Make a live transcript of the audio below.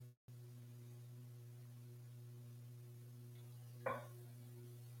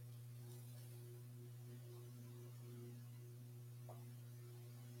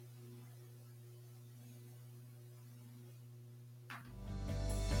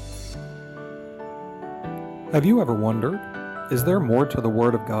Have you ever wondered, is there more to the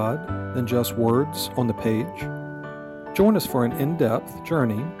Word of God than just words on the page? Join us for an in-depth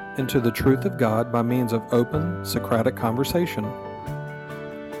journey into the truth of God by means of open, Socratic conversation.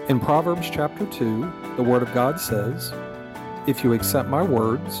 In Proverbs chapter 2, the Word of God says, "If you accept my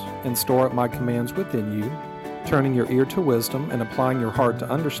words and store up my commands within you, turning your ear to wisdom and applying your heart to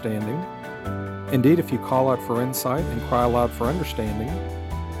understanding, indeed if you call out for insight and cry aloud for understanding,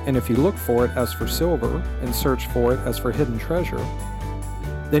 and if you look for it as for silver and search for it as for hidden treasure,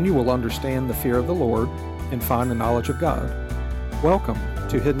 then you will understand the fear of the Lord and find the knowledge of God." Welcome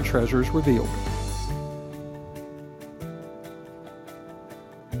to Hidden Treasures Revealed.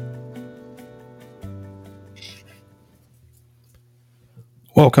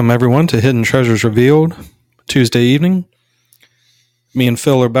 Welcome everyone to Hidden Treasures Revealed, Tuesday evening. Me and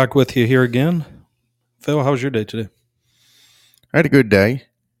Phil are back with you here again. Phil, how was your day today? I had a good day.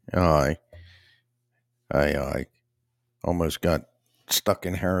 I almost got stuck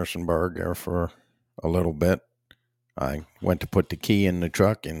in Harrisonburg there for a little bit. I went to put the key in the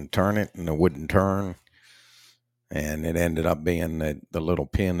truck and turn it, and it wouldn't turn. And it ended up being that the little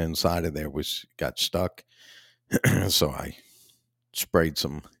pin inside of there got stuck. So I sprayed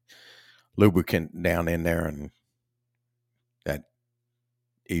some lubricant down in there, and that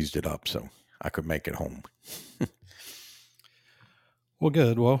eased it up so I could make it home. Well,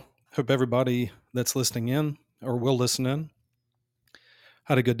 good. Well, hope everybody that's listening in or will listen in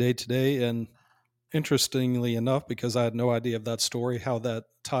had a good day today. And interestingly enough, because I had no idea of that story, how that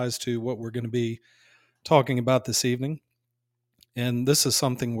ties to what we're going to be talking about this evening. And this is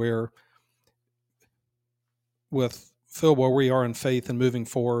something where with Phil, where we are in faith and moving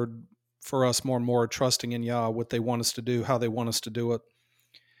forward, for us more and more trusting in Yah, what they want us to do, how they want us to do it.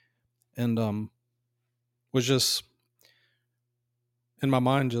 And was just in my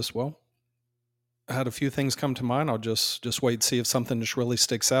mind, I had a few things come to mind. I'll just wait, see if something just really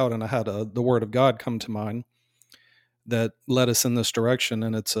sticks out. And I had the Word of God come to mind that led us in this direction.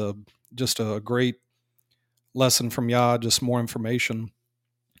 And it's just a great lesson from Yah, just more information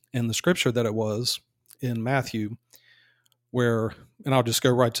in the scripture that it was in Matthew, where, and I'll just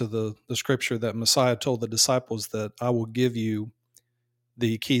go right to the scripture that Messiah told the disciples that I will give you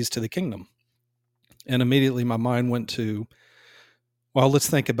the keys to the kingdom. And immediately my mind went to, well, let's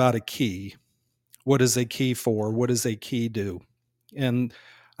think about a key. What is a key for? What does a key do? And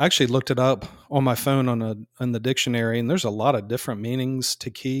I actually looked it up on my phone in the dictionary, and there's a lot of different meanings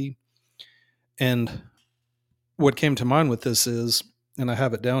to key. And what came to mind with this is, and I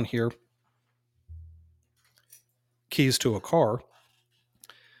have it down here, keys to a car,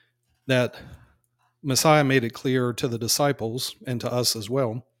 that Messiah made it clear to the disciples and to us as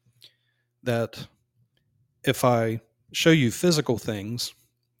well that if I show you physical things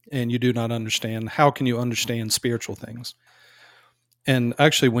and you do not understand, how can you understand spiritual things? And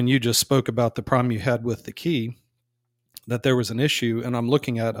actually, when you just spoke about the problem you had with the key, that there was an issue, and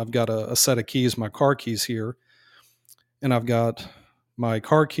I've got a set of keys, my car keys here, and I've got my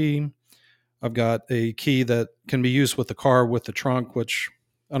car key, I've got a key that can be used with the car with the trunk, which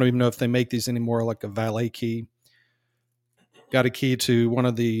I don't even know if they make these anymore, like a valet key. Got a key to one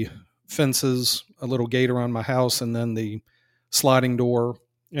of the fences, a little gate around my house, and then the sliding door,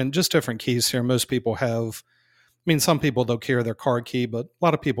 and just different keys here. Most people have, some people, they'll carry their car key, but a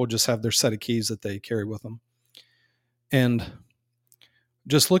lot of people just have their set of keys that they carry with them. And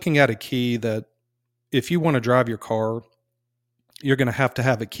just looking at a key, that if you want to drive your car, you're going to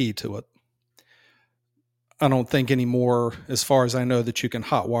have a key to it. I don't think anymore, as far as I know, that you can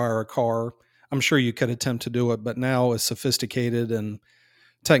hotwire a car. I'm sure you could attempt to do it, but now as sophisticated and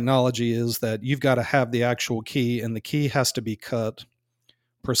technology is, that you've got to have the actual key, and the key has to be cut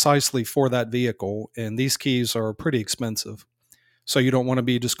precisely for that vehicle. And these keys are pretty expensive. So you don't want to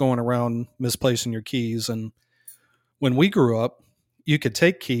be just going around misplacing your keys. And when we grew up, you could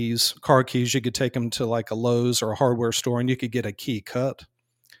take keys, car keys, you could take them to like a Lowe's or a hardware store, and you could get a key cut.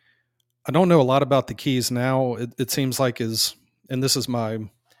 I don't know a lot about the keys now. It seems like and this is my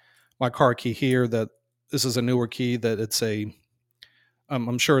car key here, that this is a newer key, that it's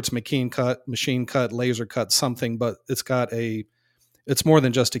I'm sure it's machine cut, laser cut, something, but it's more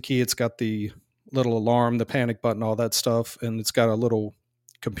than just a key. It's got the little alarm, the panic button, all that stuff, and it's got a little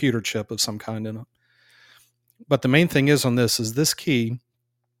computer chip of some kind in it. But the main thing is on this is this key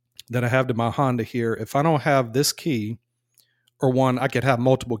that I have to my Honda here. If I don't have this key, or one, I could have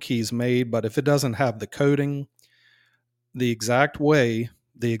multiple keys made, but if it doesn't have the coding, the exact way,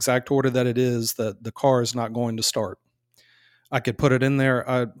 the exact order that it is, that the car is not going to start. I could put it in there,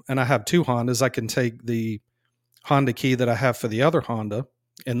 and I have two Hondas. I can take the Honda key that I have for the other Honda,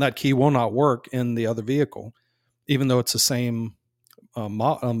 and that key will not work in the other vehicle. even though it's the same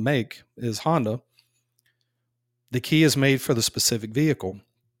make as Honda, the key is made for the specific vehicle.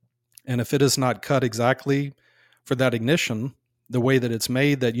 And if it is not cut exactly for that ignition, the way that it's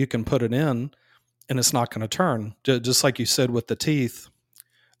made, that you can put it in and it's not going to turn. Just like you said with the teeth,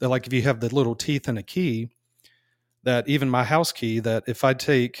 that like if you have the little teeth in a key, that even my house key, that if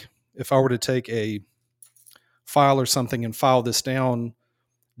I were to take a file or something and file this down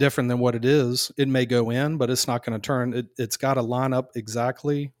different than what it is, it may go in, but it's not going to turn. It's got to line up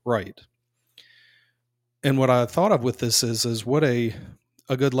exactly right. And what I thought of with this is what a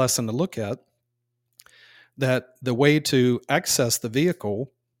good lesson to look at, that the way to access the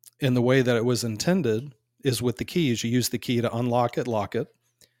vehicle in the way that it was intended is with the keys. You use the key to unlock it, lock it,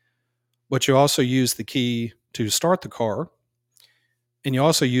 but you also use the key to start the car, and you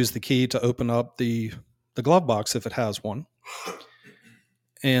also use the key to open up the glove box if it has one.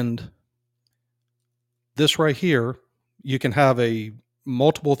 And this right here, you can have a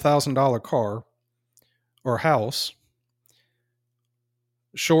multiple $1,000 car or house,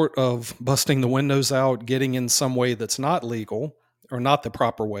 short of busting the windows out, getting in some way that's not legal or not the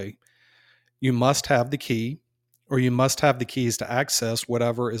proper way. You must have the key, or you must have the keys to access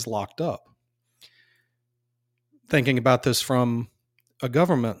whatever is locked up. Thinking about this from a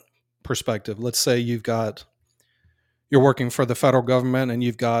government perspective, let's say you're working for the federal government and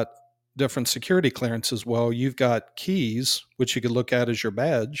you've got different security clearances. Well, you've got keys, which you could look at as your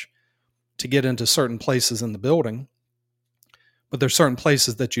badge, to get into certain places in the building. But there's certain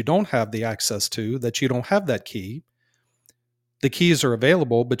places that you don't have the access to, that you don't have that key. The keys are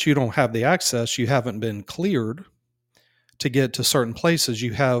available, but you don't have the access. You haven't been cleared to get to certain places.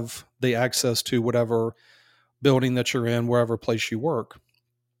 You have the access to whatever building that you're in, wherever place you work.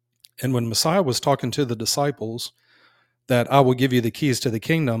 And when Messiah was talking to the disciples that I will give you the keys to the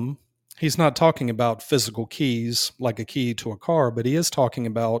kingdom, he's not talking about physical keys like a key to a car, but he is talking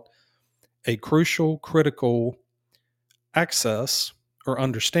about a crucial, critical access or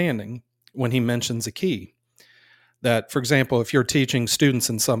understanding when he mentions a key. That, for example, if you're teaching students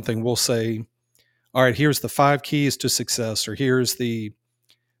in something, we'll say, all right, here's the 5 keys to success, or here's the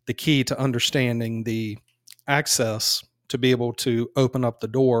key to understanding, the access to be able to open up the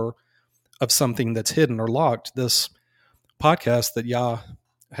door of something that's hidden or locked. This podcast that Yah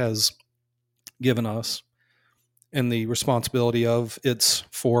has given us, and the responsibility of it's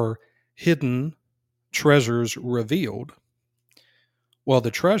for hidden treasures revealed. Well,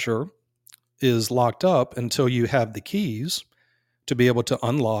 the treasure is locked up until you have the keys to be able to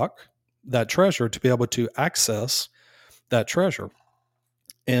unlock that treasure, to be able to access that treasure.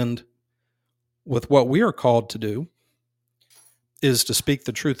 And with what we are called to do is to speak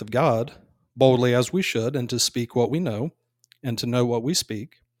the truth of God boldly as we should, and to speak what we know, and to know what we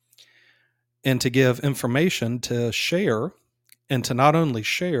speak, and to give information to share, and to not only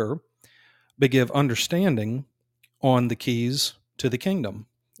share, but give understanding on the keys to the kingdom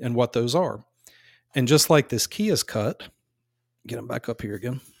and what those are. And just like this key is cut, get them back up here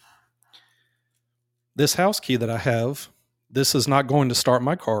again. This house key that I have, this is not going to start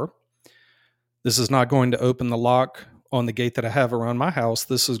my car. This is not going to open the lock on the gate that I have around my house.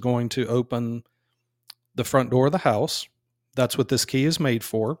 This is going to open the front door of the house. That's what this key is made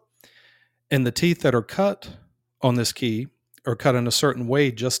for. And the teeth that are cut on this key are cut in a certain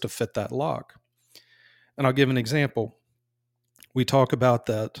way just to fit that lock. And I'll give an example. We talk about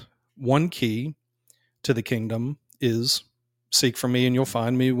that one key to the kingdom is seek for me and you'll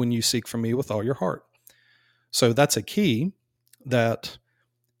find me when you seek for me with all your heart. So that's a key that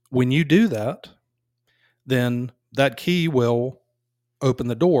when you do that, then that key will open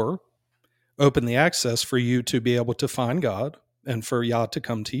the door, open the access for you to be able to find God and for Yah to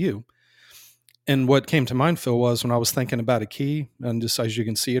come to you. And what came to mind, Phil, was when I was thinking about a key, and just as you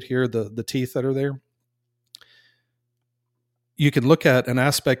can see it here, the teeth that are there, you can look at an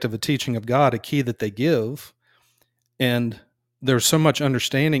aspect of a teaching of God, a key that they give, and there's so much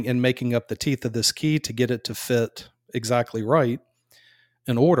understanding in making up the teeth of this key to get it to fit exactly right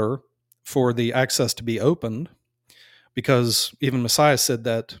in order for the access to be opened. Because even Messiah said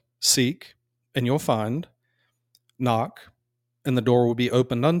that seek and you'll find, knock and the door will be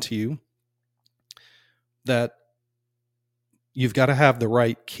opened unto you. That you've got to have the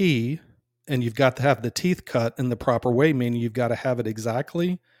right key, and you've got to have the teeth cut in the proper way, meaning you've got to have it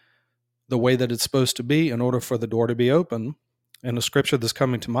exactly the way that it's supposed to be in order for the door to be open. And the scripture that's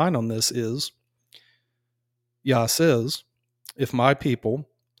coming to mind on this is, Yah says, if my people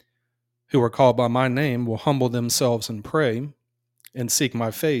who are called by my name will humble themselves and pray and seek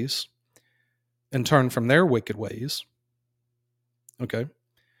my face and turn from their wicked ways. Okay.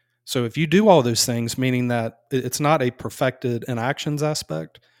 So if you do all those things, meaning that it's not a perfected in actions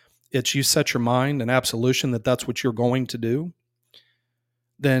aspect, it's you set your mind and absolution that that's what you're going to do,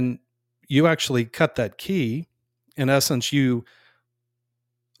 then you actually cut that key. In essence, you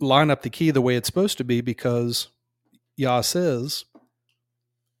line up the key the way it's supposed to be, because Yah says,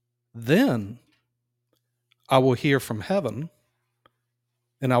 then I will hear from heaven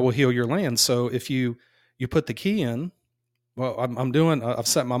and I will heal your land. So if you put the key in, well, I've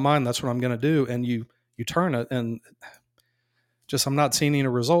set my mind, that's what I'm going to do. And you turn it, and just, I'm not seeing any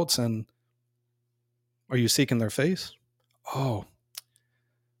results. And are you seeking their face? Oh,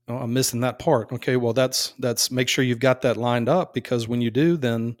 no, I'm missing that part. Okay. Well, that's make sure you've got that lined up, because when you do,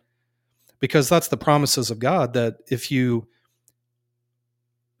 then, because that's the promises of God, that if you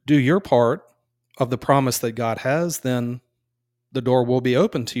do your part of the promise that God has, then the door will be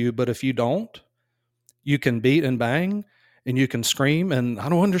open to you. But if you don't, you can beat and bang and you can scream and I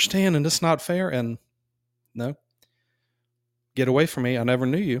don't understand and it's not fair. And no, get away from me. I never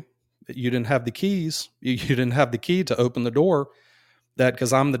knew you. You didn't have the keys. You didn't have the key to open the door, that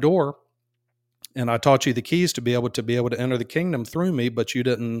because I'm the door and I taught you the keys to be able to enter the kingdom through me, but you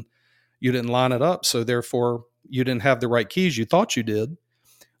didn't line it up. So therefore you didn't have the right keys. You thought you did.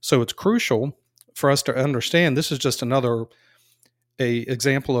 So it's crucial for us to understand. This is just another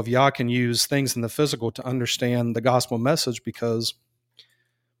example of Yah can use things in the physical to understand the gospel message. Because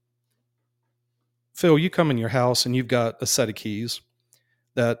Phil, you come in your house and you've got a set of keys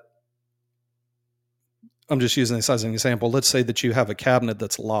that, I'm just using this as an example. Let's say that you have a cabinet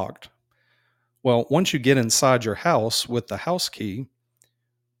that's locked. Well, once you get inside your house with the house key,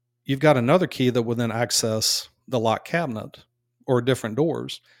 you've got another key that will then access the locked cabinet or different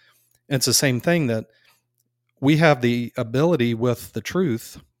doors. And it's the same thing, that we have the ability with the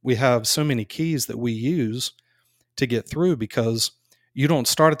truth. We have so many keys that we use to get through, because you don't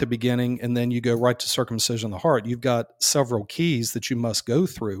start at the beginning and then you go right to circumcision of the heart. You've got several keys that you must go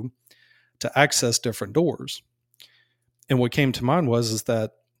through to access different doors. And what came to mind is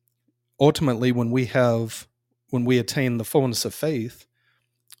that ultimately when we attain the fullness of faith,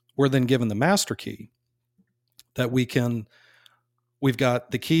 we're then given the master key, that we've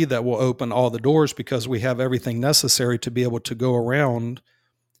got the key that will open all the doors, because we have everything necessary to be able to go around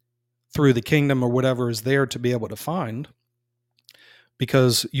through the kingdom or whatever is there to be able to find.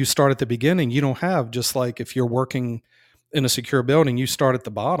 Because you start at the beginning, you don't have, just like if you're working in a secure building, you start at the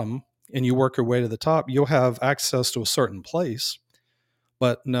bottom and you work your way to the top, you'll have access to a certain place.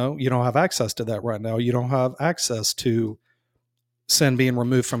 But no, you don't have access to that right now. You don't have access to sin being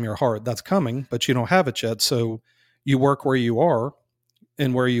removed from your heart. That's coming, but you don't have it yet. So you work where you are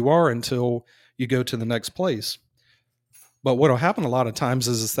until you go to the next place. But what will happen a lot of times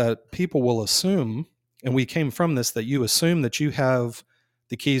is that people will assume, and we came from this, that you assume that you have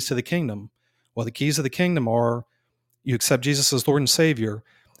the keys to the kingdom. Well, the keys of the kingdom are, you accept Jesus as Lord and Savior,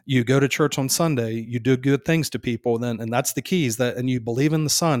 you go to church on Sunday, you do good things to people, and that's the keys, that, and you believe in the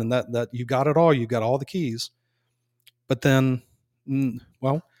Son, and that you got it all, you got all the keys. But then,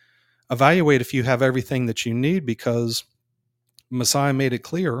 well, evaluate if you have everything that you need, because Messiah made it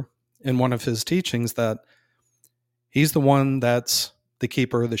clear in one of his teachings that he's the one that's the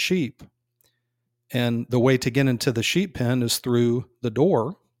keeper of the sheep. And the way to get into the sheep pen is through the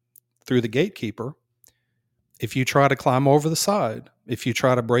door, through the gatekeeper. If you try to climb over the side, if you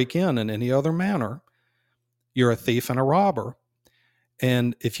try to break in any other manner, you're a thief and a robber.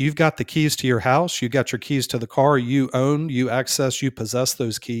 And if you've got the keys to your house, you got your keys to the car, you own, you access, you possess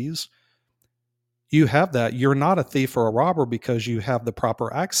those keys, you have that. You're not a thief or a robber because you have the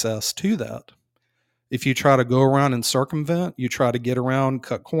proper access to that. If you try to go around and circumvent, you try to get around,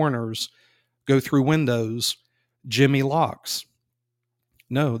 cut corners, go through windows, jimmy locks.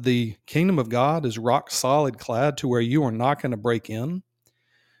 No, the kingdom of God is rock solid clad to where you are not going to break in.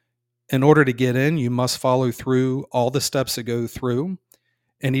 In order to get in, you must follow through all the steps that go through.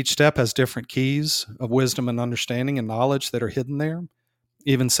 And each step has different keys of wisdom and understanding and knowledge that are hidden there.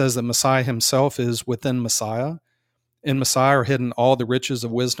 It even says that Messiah himself is within Messiah. In Messiah are hidden all the riches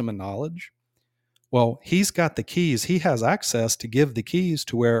of wisdom and knowledge. Well, he's got the keys. He has access to give the keys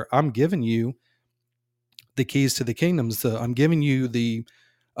to where I'm giving you the keys to the kingdoms. I'm giving you the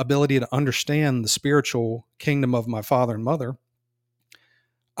ability to understand the spiritual kingdom of my father and mother.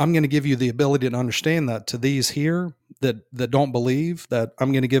 I'm going to give you the ability to understand that. To these here that don't believe, that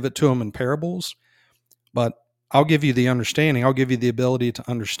I'm going to give it to them in parables, but I'll give you the understanding. I'll give you the ability to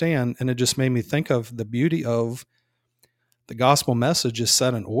understand. And it just made me think of the beauty of the gospel message is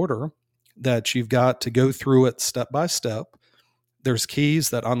set in order, that you've got to go through it step by step. There's keys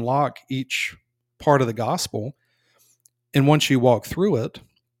that unlock each part of the gospel. And once you walk through it,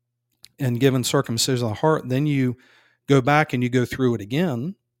 and given circumcision of the heart, then you go back and you go through it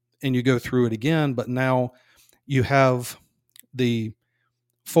again and you go through it again, but now you have the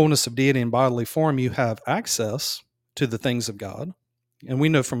fullness of deity in bodily form. You have access to the things of God. And we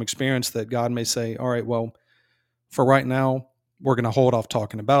know from experience that God may say, all right, well, for right now, we're going to hold off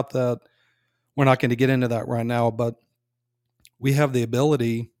talking about that. We're not going to get into that right now, but we have the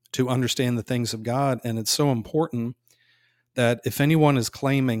ability to understand the things of God. And it's so important that if anyone is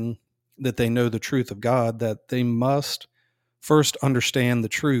claiming that they know the truth of God, that they must first understand the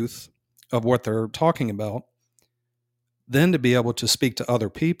truth of what they're talking about, then to be able to speak to other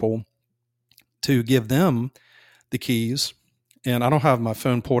people, to give them the keys. And I don't have my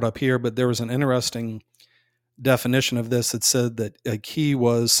phone pulled up here, but there was an interesting definition of this that said that a key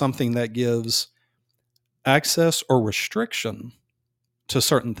was something that gives access or restriction to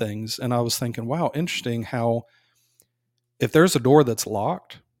certain things. And I was thinking, wow, interesting how if there's a door that's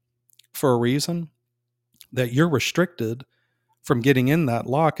locked for a reason, that you're restricted from getting in that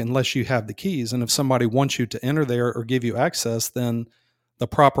lock unless you have the keys. And if somebody wants you to enter there or give you access, then the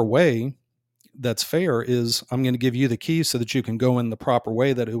proper way that's fair is I'm going to give you the keys so that you can go in the proper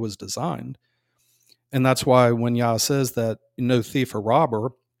way that it was designed. And that's why when Yah says that no thief or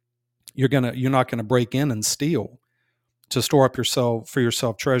robber, you're not going to break in and steal to store up for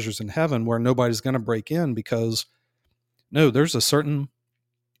yourself treasures in heaven where nobody's going to break in, because no, there's a certain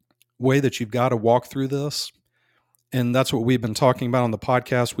way that you've got to walk through this. And that's what we've been talking about on the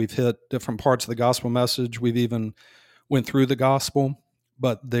podcast. We've hit different parts of the gospel message. We've even went through the gospel,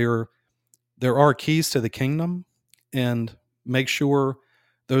 but there are keys to the kingdom, and make sure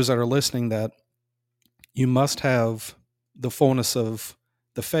those that are listening that you must have the fullness of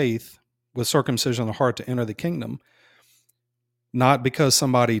the faith with circumcision of the heart to enter the kingdom. Not because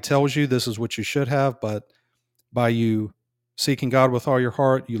somebody tells you this is what you should have, but by you seeking God with all your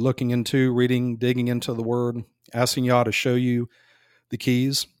heart, you looking into, reading, digging into the word, asking Yah to show you the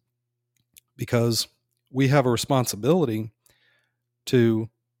keys, because we have a responsibility to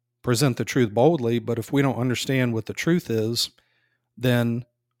present the truth boldly. But if we don't understand what the truth is, then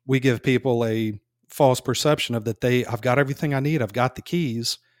we give people a false perception of that I've got everything I need, I've got the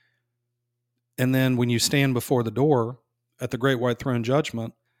keys. And then when you stand before the door at the great white throne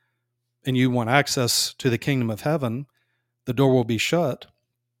judgment and you want access to the kingdom of heaven, the door will be shut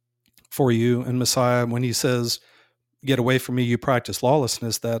for you. And Messiah, when he says, get away from me, you practice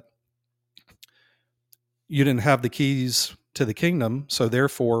lawlessness, that you didn't have the keys to the kingdom, so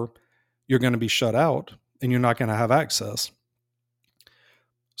therefore you're going to be shut out and you're not going to have access.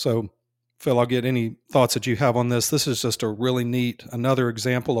 So, Phil, I'll get any thoughts that you have on this. This is just a really neat, another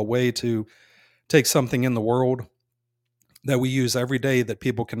example, a way to take something in the world that we use every day that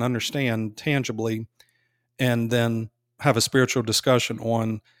people can understand tangibly, and then have a spiritual discussion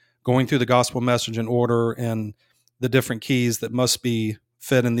on going through the gospel message in order and the different keys that must be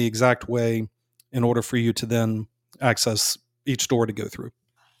fit in the exact way in order for you to then access each door to go through.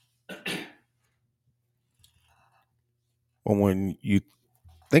 Well, when you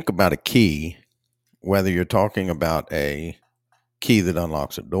think about a key, whether you're talking about a key that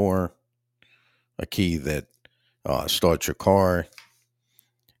unlocks a door, a key that starts your car,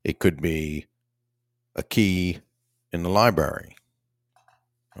 it could be a key in the library.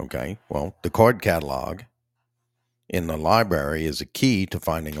 Okay, well, the card catalog in the library is a key to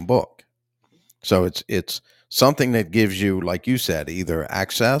finding a book. So it's something that gives you, like you said, either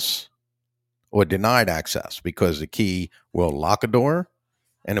access or denied access, because the key will lock a door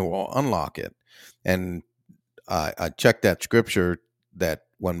and it will unlock it. And I checked that scripture that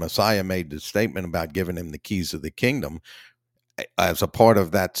when Messiah made the statement about giving him the keys of the kingdom, as a part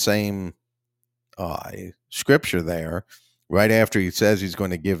of that same scripture there, right after he says he's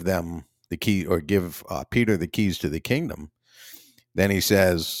going to give them the key, or give Peter the keys to the kingdom, then he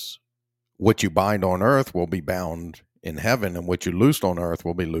says, what you bind on earth will be bound in heaven, and what you loosed on earth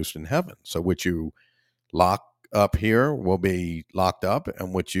will be loosed in heaven. So what you lock up here will be locked up,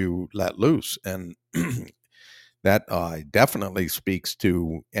 and what you let loose. And that definitely speaks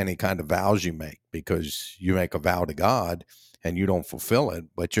to any kind of vows you make, because you make a vow to God and you don't fulfill it,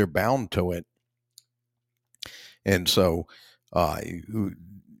 but you're bound to it. And so a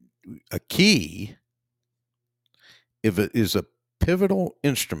key, if it is a pivotal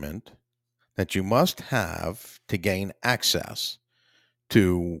instrument that you must have to gain access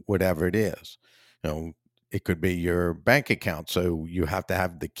to whatever it is. It could be your bank account, so you have to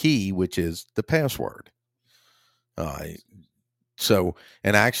have the key, which is the password. And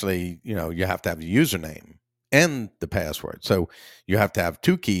actually, you have to have the username and the password. So you have to have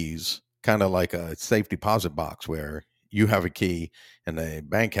two keys, kind of like a safe deposit box, where you have a key and the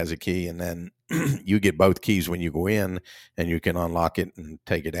bank has a key, and then you get both keys when you go in, and you can unlock it and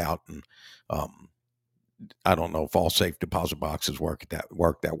take it out. And I don't know if all safe deposit boxes work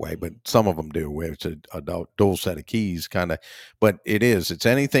that way, but some of them do, where it's a dual set of keys, kind of. But it's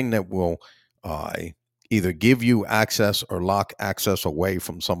anything that will either give you access or lock access away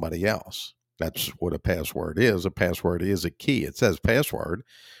from somebody else. That's what a password is. A password is a key. It says password.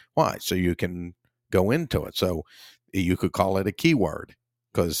 Why? So you can go into it. So you could call it a keyword,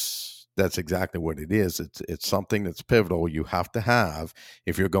 because that's exactly what it is. It's something that's pivotal. You have to have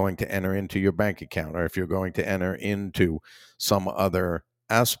if you're going to enter into your bank account, or if you're going to enter into some other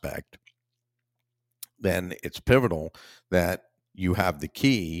aspect, then it's pivotal that you have the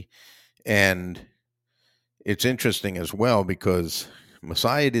key. And it's interesting as well, because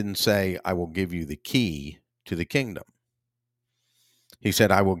Messiah didn't say, I will give you the key to the kingdom. He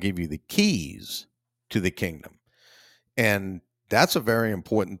said, I will give you the keys to the kingdom. And that's a very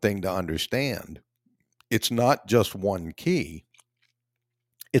important thing to understand. It's not just one key.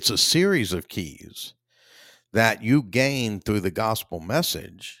 It's a series of keys that you gain through the gospel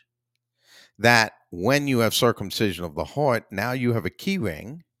message, that when you have circumcision of the heart, now you have a key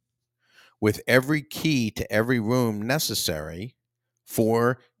ring with every key to every room necessary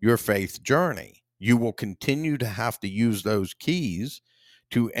for your faith journey. You will continue to have to use those keys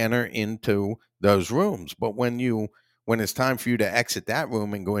to enter into those rooms. But when it's time for you to exit that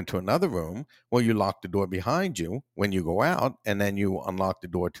room and go into another room, well, you lock the door behind you when you go out, and then you unlock the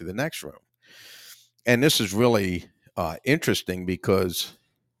door to the next room. And this is really interesting, because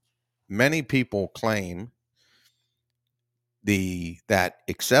many people claim that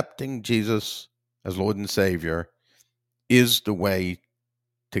accepting Jesus as Lord and Savior is the way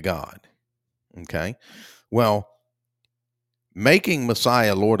to God. Okay? Well, making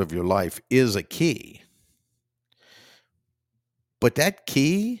Messiah Lord of your life is a key. But that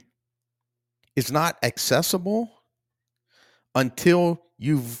key is not accessible until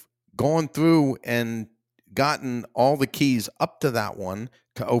you've gone through and gotten all the keys up to that one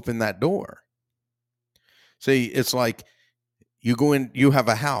to open that door. See, it's like you go in, you have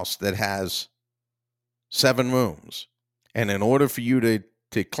a house that has 7 rooms. And in order for you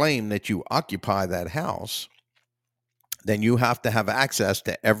to claim that you occupy that house, then you have to have access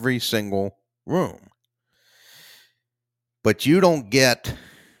to every single room. But you don't get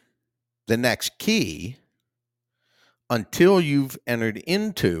the next key until you've entered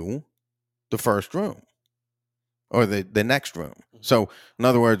into the first room or the next room. So, in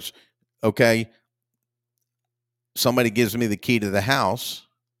other words, okay, somebody gives me the key to the house.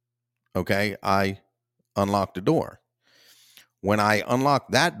 Okay, I unlock the door. When I unlock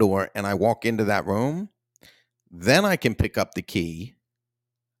that door and I walk into that room, then I can pick up the key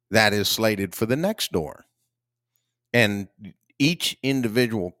that is slated for the next door. And each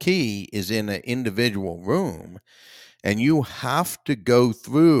individual key is in an individual room, and you have to go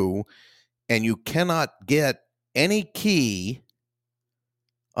through, and you cannot get any key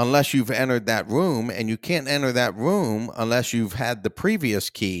unless you've entered that room, and you can't enter that room unless you've had the previous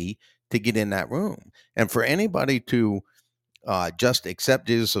key to get in that room. And for anybody to just accept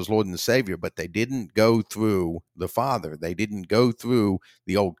Jesus as Lord and Savior, but they didn't go through the Father, they didn't go through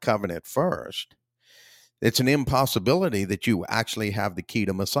the old covenant first, it's an impossibility that you actually have the key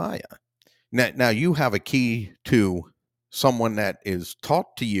to Messiah. Now you have a key to someone that is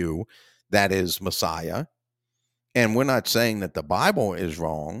taught to you that is Messiah. And we're not saying that the Bible is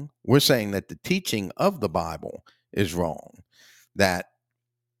wrong. We're saying that the teaching of the Bible is wrong. That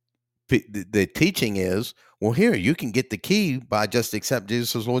the teaching is, well, here, you can get the key by just accept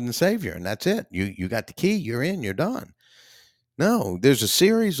Jesus as Lord and Savior, and that's it. You got the key, you're in, you're done. No, there's a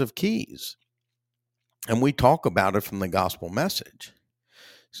series of keys. And we talk about it from the gospel message.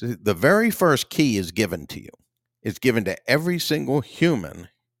 So the very first key is given to you. It's given to every single human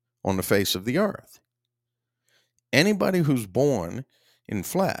on the face of the earth. Anybody who's born in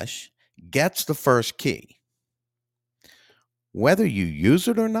flesh gets the first key. Whether you use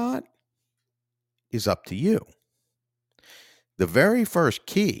it or not is up to you. The very first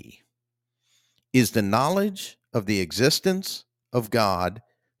key is the knowledge of the existence of God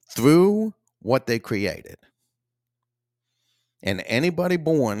through what they created. And anybody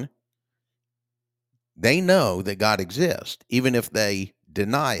born, they know that God exists, even if they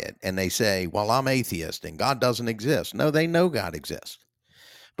deny it and they say, well, I'm atheist and God doesn't exist. No, they know God exists,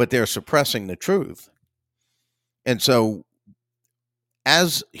 but they're suppressing the truth. And so,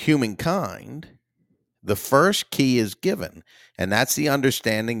 as humankind, the first key is given, and that's the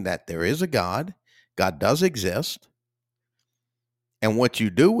understanding that there is a God, God does exist, and what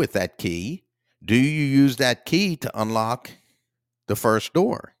you do with that key Do you use that key to unlock the first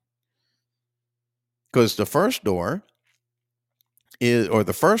door? Because the first door is, or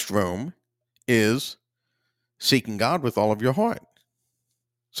the first room is seeking God with all of your heart.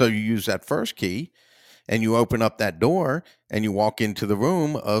 So you use that first key and you open up that door and you walk into the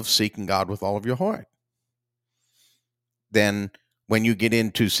room of seeking God with all of your heart. Then when you get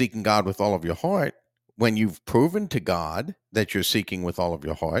into seeking God with all of your heart, when you've proven to God that you're seeking with all of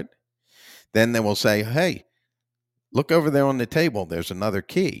your heart, then they will say, hey, look over there on the table. There's another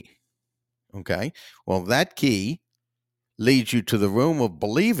key. Okay. Well, that key leads you to the room of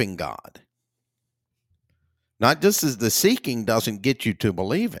believing God. Not just as the seeking doesn't get you to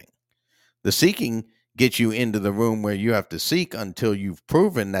believing. The seeking gets you into the room where you have to seek until you've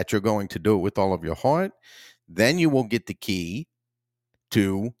proven that you're going to do it with all of your heart. Then you will get the key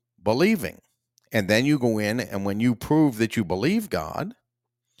to believing. And then you go in, and when you prove that you believe God,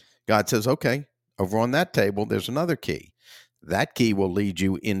 God says, okay, over on that table, there's another key. That key will lead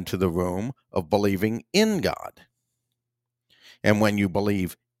you into the room of believing in God. And when you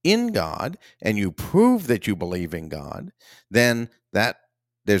believe in God and you prove that you believe in God, then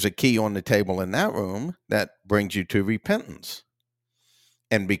there's a key on the table in that room that brings you to repentance.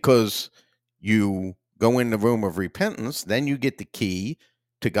 And because you go in the room of repentance, then you get the key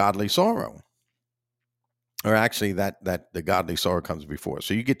to godly sorrow. Or actually, that the godly sorrow comes before.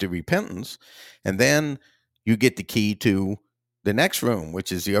 So you get to repentance, and then you get the key to the next room,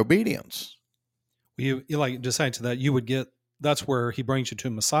 which is the obedience. You like just saying to that, you would get, that's where he brings you to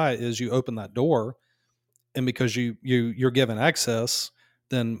Messiah, is you open that door, and because you're given access,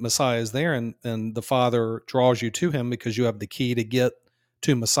 then Messiah is there, and the Father draws you to him because you have the key to get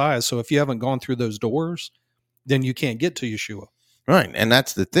to Messiah. So if you haven't gone through those doors, then you can't get to Yeshua. Right. And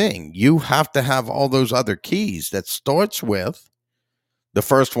that's the thing. You have to have all those other keys. That starts with the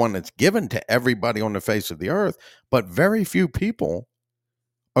first one that's given to everybody on the face of the earth, but very few people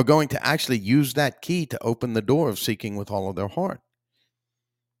are going to actually use that key to open the door of seeking with all of their heart.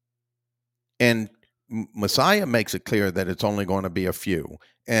 And Messiah makes it clear that it's only going to be a few.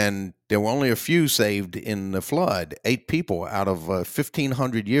 And there were only a few saved in the flood. 8 people out of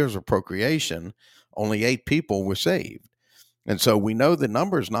 1,500 years of procreation, only 8 people were saved. And so we know the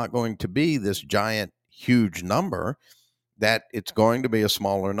number is not going to be this giant, huge number, that it's going to be a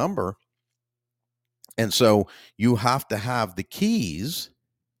smaller number. And so you have to have the keys,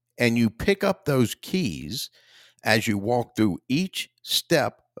 and you pick up those keys as you walk through each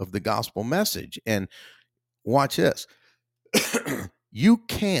step of the gospel message. And watch this. You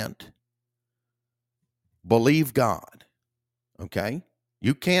can't believe God, okay?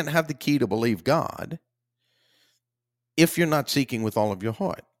 You can't have the key to believe God if you're not seeking with all of your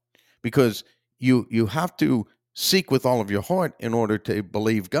heart, because you have to seek with all of your heart in order to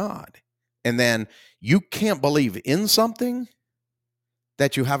believe God. And then you can't believe in something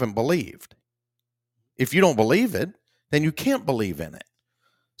that you haven't believed. If you don't believe it, then you can't believe in it.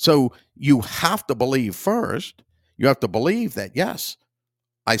 So you have to believe first. You have to believe that, yes,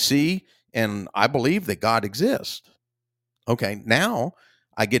 I see and I believe that God exists. Okay, now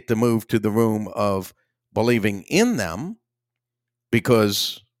I get to move to the room of believing in them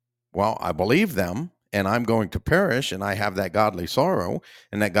because, well, I believe them and I'm going to perish, and I have that godly sorrow,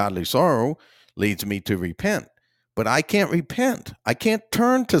 and that godly sorrow leads me to repent. But I can't repent. I can't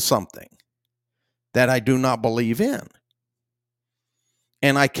turn to something that I do not believe in.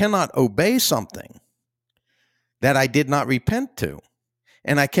 And I cannot obey something that I did not repent to.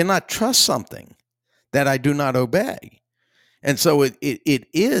 And I cannot trust something that I do not obey. And so it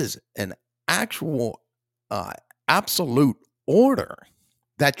is an actual absolute order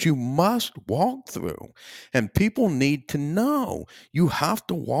that you must walk through. And people need to know you have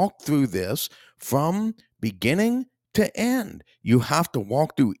to walk through this from beginning to end. You have to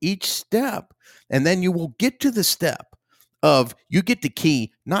walk through each step, and then you will get to the step of, you get the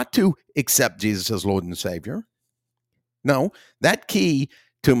key not to accept Jesus as Lord and Savior. No, that key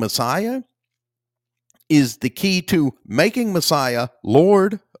to Messiah is the key to making Messiah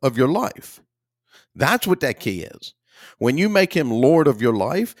Lord of your life. That's what that key is. When you make him Lord of your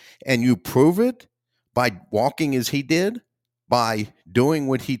life and you prove it by walking as he did, by doing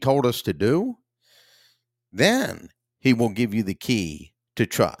what he told us to do, then he will give you the key to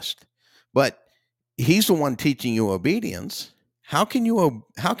trust. But he's the one teaching you obedience. How can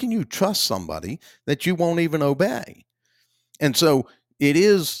you trust somebody that you won't even obey? And so it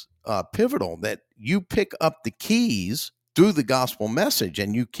is pivotal that you pick up the keys through the gospel message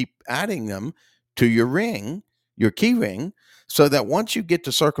and you keep adding them to your ring, your key ring, so that once you get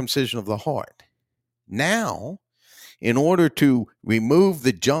to circumcision of the heart, now, in order to remove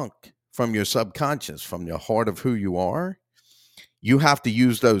the junk from your subconscious, from your heart of who you are. You have to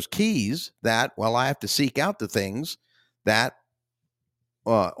use those keys that, well, I have to seek out the things that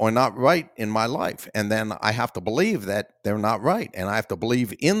are not right in my life. And then I have to believe that they're not right. And I have to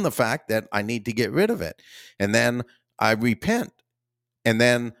believe in the fact that I need to get rid of it. And then I repent. And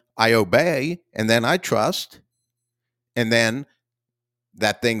then I obey. And then I trust. And then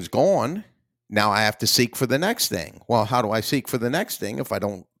that thing's gone. Now I have to seek for the next thing. Well, how do I seek for the next thing if I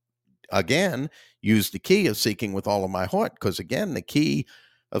don't, again, use the key of seeking with all of my heart? Because again, the key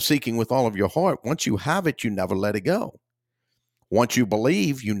of seeking with all of your heart, once you have it, you never let it go. Once you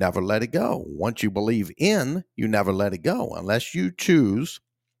believe, you never let it go. Once you believe in, you never let it go, unless you choose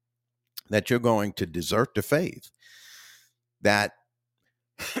that you're going to desert the faith. That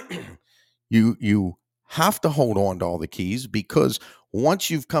you have to hold on to all the keys, because once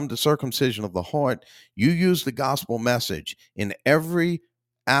you've come to circumcision of the heart, you use the gospel message in every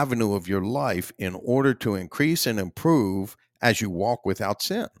avenue of your life in order to increase and improve as you walk without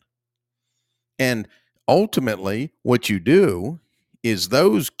sin. And ultimately, what you do is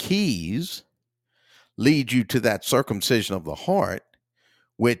those keys lead you to that circumcision of the heart,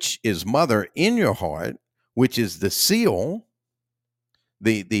 which is mother in your heart, which is the seal,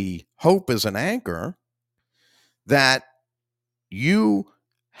 the hope as an anchor that you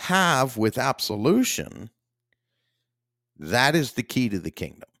have with absolution. That is the key to the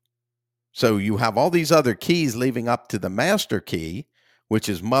kingdom. So you have all these other keys leading up to the master key, which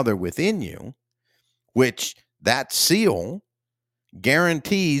is mother within you, which that seal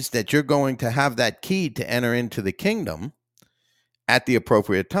guarantees that you're going to have that key to enter into the kingdom at the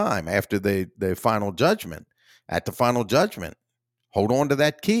appropriate time after the final judgment. At the final judgment, hold on to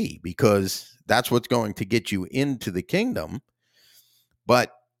that key, because that's what's going to get you into the kingdom.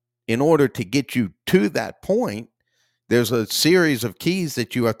 But in order to get you to that point, there's a series of keys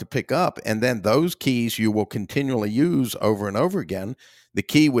that you have to pick up, and then those keys you will continually use over and over again. The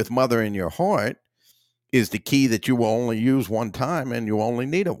key with mother in your heart is the key that you will only use one time, and you only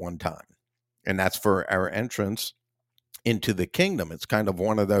need it one time. And that's for our entrance into the kingdom. It's kind of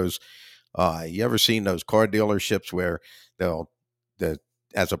one of those, you ever seen those car dealerships where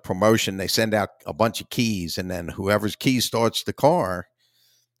as a promotion, they send out a bunch of keys, and then whoever's key starts the car,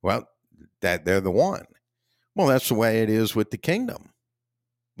 well, that they're the one. Well, that's the way it is with the kingdom.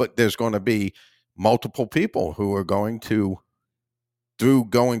 But there's going to be multiple people who are going to, through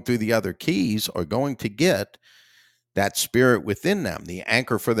going through the other keys, are going to get that spirit within them, the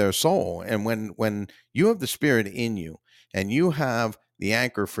anchor for their soul. And when you have the spirit in you and you have the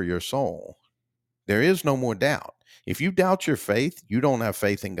anchor for your soul, there is no more doubt. If you doubt your faith, you don't have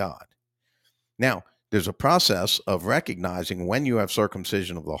faith in God. Now, there's a process of recognizing when you have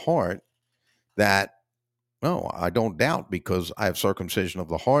circumcision of the heart that, no, I don't doubt because I have circumcision of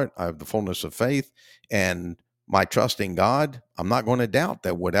the heart. I have the fullness of faith and my trust in God. I'm not going to doubt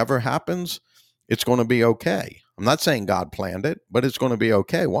that whatever happens, it's going to be okay. I'm not saying God planned it, but it's going to be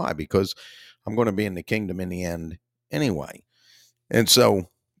okay. Why? Because I'm going to be in the kingdom in the end anyway. And so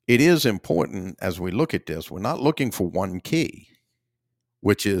it is important as we look at this, we're not looking for one key,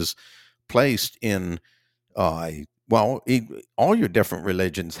 which is placed in, all your different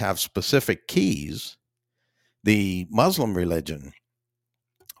religions have specific keys. The Muslim religion,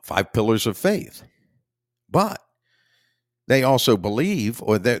 5 pillars of faith. But they also believe,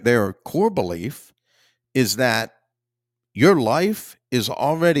 or their core belief is that your life is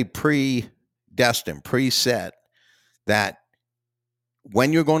already predestined, preset, that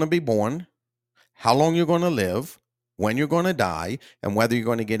when you're going to be born, how long you're going to live, when you're going to die, and whether you're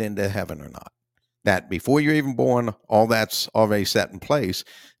going to get into heaven or not. That before you're even born, all that's already set in place.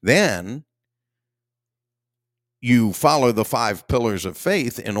 Then you follow the 5 pillars of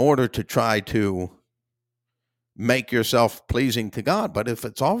faith in order to try to make yourself pleasing to God. But if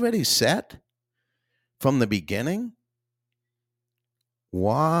it's already set from the beginning,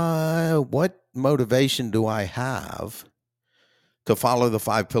 what motivation do I have to follow the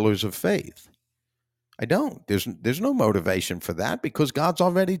 5 pillars of faith? I don't. There's no motivation for that because God's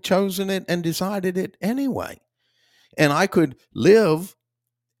already chosen it and decided it anyway. And I could live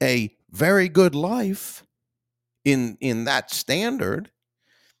a very good life in that standard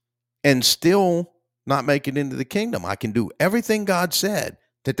and still not make it into the kingdom. I can do everything God said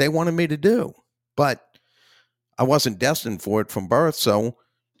that they wanted me to do, but I wasn't destined for it from birth, so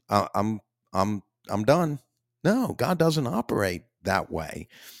I'm done. No, God doesn't operate that way.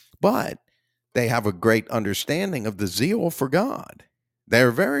 But they have a great understanding of the zeal for God.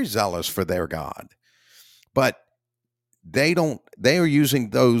 They're very zealous for their God. But they are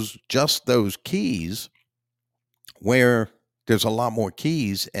using those keys where There's a lot more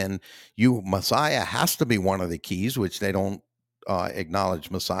keys, and Messiah has to be one of the keys, which they don't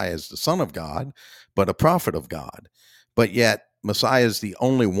acknowledge Messiah as the Son of God, but a prophet of God. But yet Messiah is the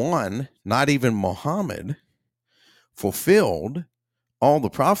only one, not even Muhammad, fulfilled all the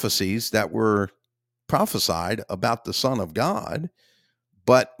prophecies that were prophesied about the Son of God.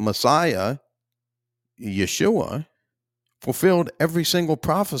 But Messiah, Yeshua, fulfilled every single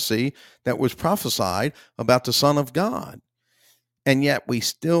prophecy that was prophesied about the Son of God. And yet we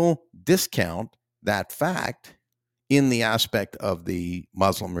still discount that fact in the aspect of the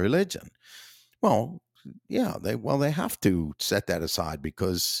Muslim religion. Well, yeah, they have to set that aside,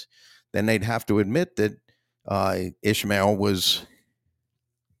 because then they'd have to admit that Ishmael was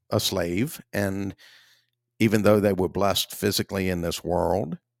a slave, and even though they were blessed physically in this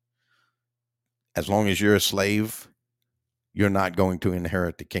world, as long as you're a slave, you're not going to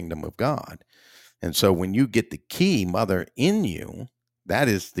inherit the kingdom of God. And so when you get the key, mother, in you, that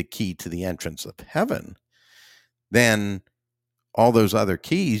is the key to the entrance of heaven, then all those other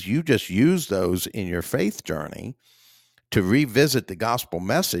keys, you just use those in your faith journey to revisit the gospel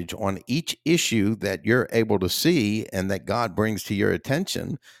message on each issue that you're able to see and that God brings to your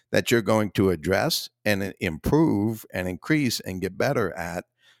attention, that you're going to address and improve and increase and get better at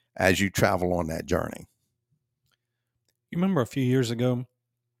as you travel on that journey. You remember a few years ago?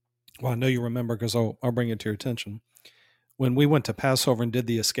 Well, I know you remember because I'll bring it to your attention. When we went to Passover and did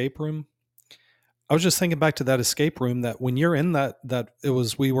the escape room, I was just thinking back to that escape room, that when you're in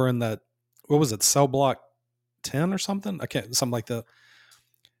we were in that, what was it, cell block 10 or something? Something like that.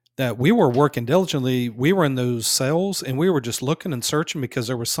 That we were working diligently. We were in those cells and we were just looking and searching because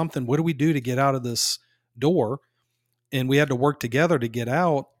there was something. What do we do to get out of this door? And we had to work together to get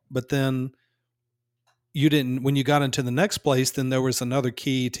out. But then when you got into the next place, then there was another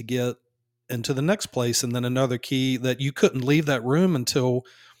key to get into the next place, and then another key that you couldn't leave that room until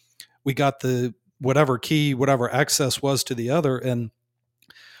we got the whatever key, whatever access was to the other. And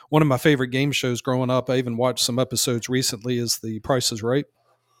one of my favorite game shows growing up, I even watched some episodes recently, is The Price is Right.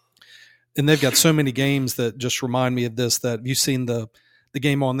 And they've got so many games that just remind me of this, that you've seen the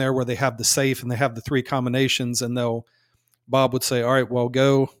game on there where they have the safe and they have the three combinations, and Bob would say, all right, well,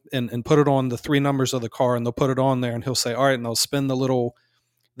 go and put it on the three numbers of the car, and they'll put it on there, and he'll say, all right, and they'll spin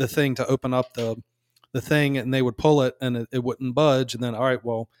the thing to open up the thing, and they would pull it and it wouldn't budge. And then, all right,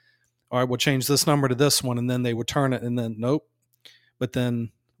 we'll change this number to this one. And then they would turn it, and then nope. But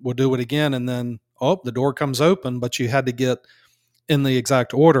then we'll do it again. And then, the door comes open, but you had to get in the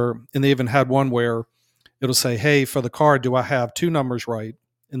exact order. And they even had one where it'll say, hey, for the car, do I have two numbers right?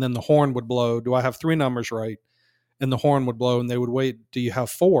 And then the horn would blow. Do I have three numbers right? And the horn would blow, and they would wait. Do you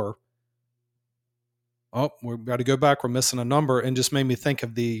have four? We've got to go back. We're missing a number. And just made me think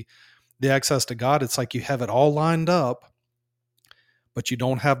of the access to God. It's like you have it all lined up, but you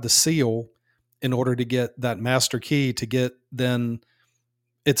don't have the seal in order to get that master key to get, then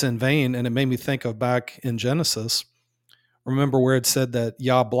it's in vain. And it made me think of back in Genesis. Remember where it said that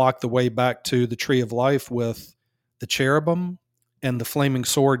Yah blocked the way back to the tree of life with the cherubim and the flaming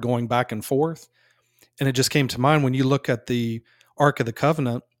sword going back and forth. And it just came to mind when you look at the Ark of the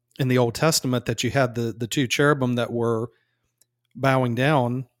Covenant in the Old Testament, that you had the two cherubim that were bowing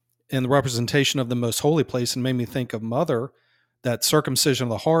down in the representation of the most holy place, and made me think of Mother, that circumcision of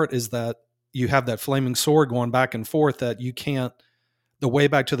the heart is that you have that flaming sword going back and forth, that you can't, the way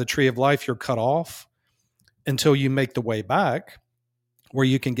back to the tree of life, you're cut off until you make the way back where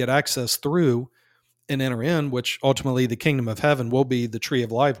you can get access through and enter in, which ultimately the kingdom of heaven will be the tree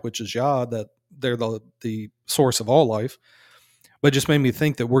of life, which is Yah, that they're the source of all life. But it just made me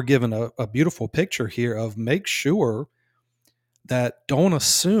think that we're given a beautiful picture here of, make sure that, don't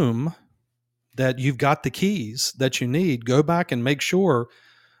assume that you've got the keys that you need. Go back and make sure,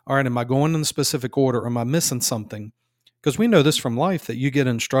 all right, am I going in the specific order? Am I missing something? Because we know this from life, that you get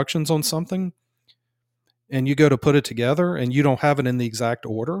instructions on something and you go to put it together and you don't have it in the exact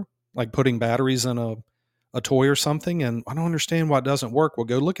order, like putting batteries in a toy or something. And I don't understand why it doesn't work. Well,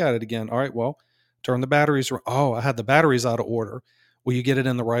 go look at it again. All right, well, turn the batteries. Oh, I had the batteries out of order. Well, you get it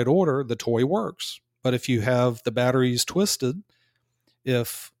in the right order, the toy works. But if you have the batteries twisted,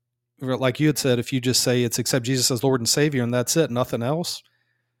 if, like you had said, if you just say it's accept Jesus as Lord and Savior and that's it, nothing else,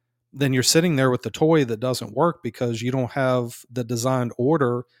 then you're sitting there with the toy that doesn't work, because you don't have the designed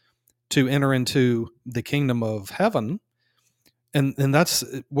order to enter into the kingdom of heaven. And that's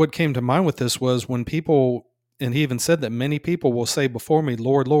what came to mind with this, was when people, and he even said that many people will say before me,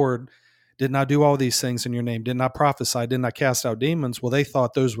 Lord, Lord, didn't I do all these things in your name? Didn't I prophesy? Didn't I cast out demons? Well, they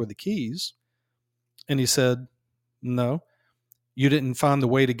thought those were the keys. And he said, no, you didn't find the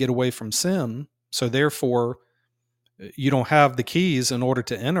way to get away from sin. So therefore, You don't have the keys in order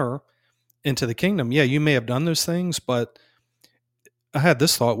to enter into the kingdom. Yeah, you may have done those things, but I had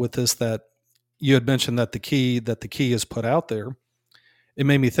this thought with this, that you had mentioned that the key is put out there. It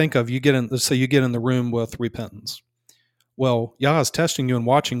made me think of, you get in, let's say you get in the room with repentance. Well, Yah is testing you and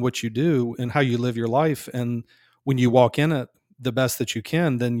watching what you do and how you live your life. And when you walk in it the best that you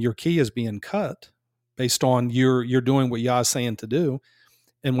can, then your key is being cut based on you're doing what Yah is saying to do.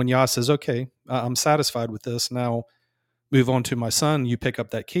 And when Yah says, okay, I'm satisfied with this, now move on to my son, you pick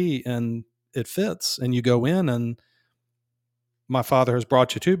up that key and it fits and you go in, and my Father has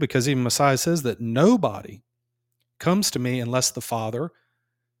brought you to, because even Messiah says that nobody comes to me unless the Father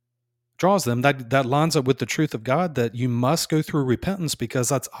draws them. That lines up with the truth of God, that you must go through repentance, because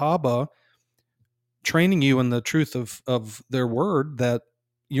that's Abba training you in the truth of their word, that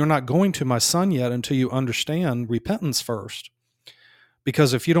you're not going to my son yet until you understand repentance first.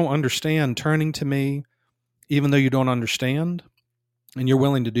 Because if you don't understand turning to me, even though you don't understand, and you're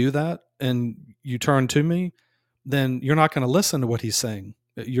willing to do that, and you turn to me, then you're not going to listen to what he's saying.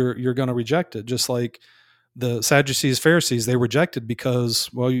 You're going to reject it. Just like the Sadducees, Pharisees, they rejected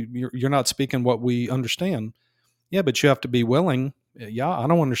because, well, you're not speaking what we understand. Yeah, but you have to be willing. Yeah, I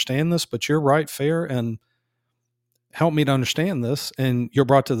don't understand this, but you're right, fair, and help me to understand this. And you're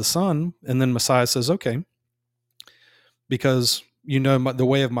brought to the Son, and then Messiah says, okay, because you know the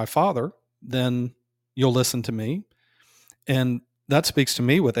way of my Father, then you'll listen to me. And that speaks to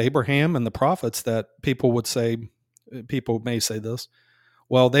me with Abraham and the prophets, that people may say this,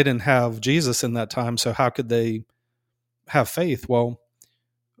 well, they didn't have Jesus in that time, so how could they have faith? Well,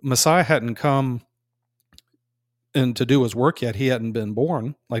 Messiah hadn't come and to do his work yet. He hadn't been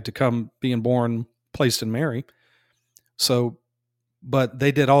born, like to come being born, placed in Mary. So, but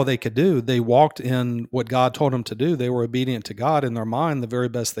they did all they could do. They walked in what God told them to do. They were obedient to God in their mind the very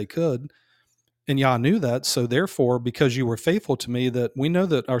best they could. And Yah knew that. So therefore, because you were faithful to me, that we know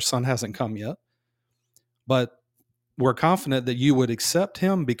that our son hasn't come yet, but we're confident that you would accept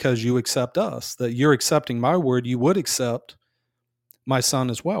him because you accept us, that you're accepting my word. You would accept my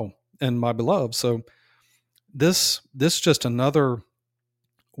son as well, and my beloved. So this just another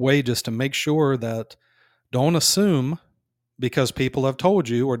way just to make sure that don't assume because people have told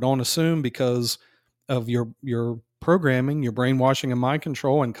you, or don't assume because of your programming, your brainwashing and mind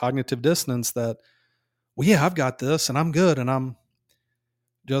control and cognitive dissonance, that, well, yeah, I've got this and I'm good, and I'm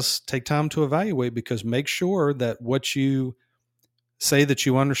just take time to evaluate, because make sure that what you say that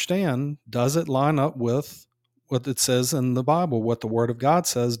you understand, does it line up with what it says in the Bible, what the Word of God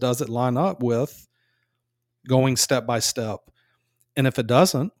says? Does it line up with going step by step? And if it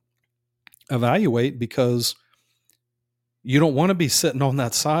doesn't, evaluate, because you don't want to be sitting on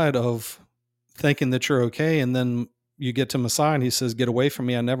that side of thinking that you're okay, and then you get to Messiah and he says, get away from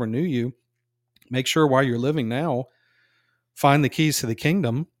me, I never knew you. Make sure while you're living now, find the keys to the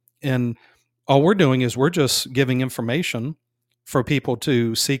kingdom. And all we're doing is we're just giving information for people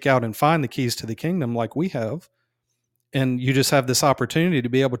to seek out and find the keys to the kingdom like we have. And you just have this opportunity to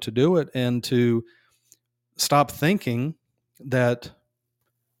be able to do it, and to stop thinking that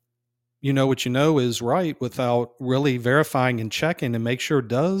you know what you know is right, without really verifying and checking and make sure,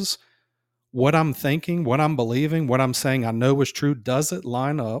 does what I'm thinking, what I'm believing, what I'm saying I know is true, does it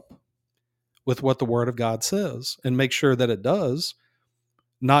line up with what the Word of God says? And make sure that it does,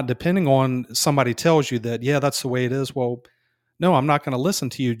 not depending on somebody tells you that, yeah, that's the way it is. Well, no, I'm not going to listen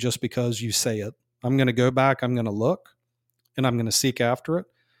to you just because you say it. I'm going to go back, I'm going to look, and I'm going to seek after it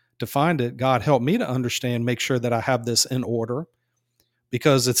to find it. God, help me to understand, make sure that I have this in order,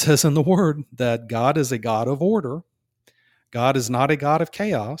 because it says in the Word that God is a God of order. God is not a God of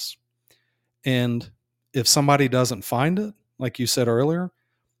chaos. And if somebody doesn't find it, like you said earlier,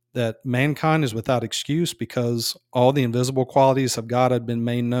 that mankind is without excuse, because all the invisible qualities of God had been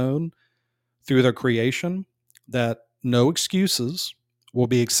made known through their creation, that no excuses will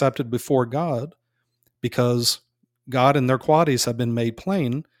be accepted before God, because God and their qualities have been made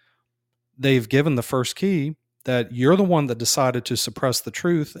plain. They've given the first key, that you're the one that decided to suppress the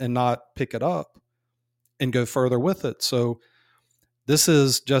truth and not pick it up and go further with it. So this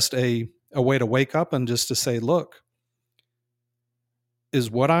is just a way to wake up and just to say, look,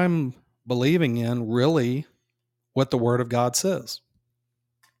 is what I'm believing in really what the Word of God says?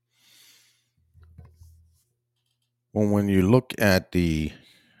 Well, when you look at the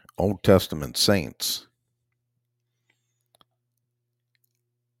Old Testament saints,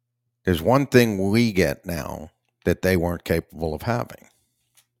 there's one thing we get now that they weren't capable of having,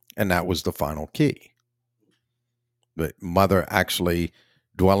 and that was the final key. The mother actually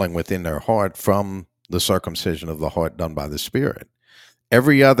dwelling within their heart from the circumcision of the heart done by the Spirit.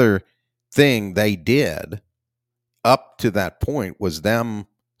 Every other thing they did up to that point was them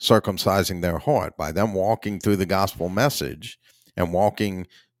circumcising their heart by them walking through the gospel message and walking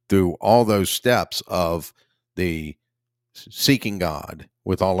through all those steps of the seeking God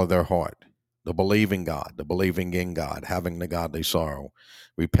with all of their heart, the believing God, the believing in God, having the godly sorrow,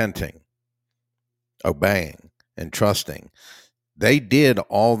 repenting, obeying, and trusting. They did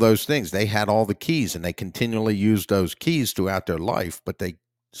all those things. They had all the keys and they continually used those keys throughout their life, but they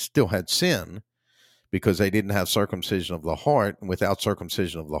still had sin because they didn't have circumcision of the heart. And without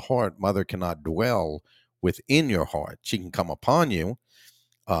circumcision of the heart, mother cannot dwell within your heart. She can come upon you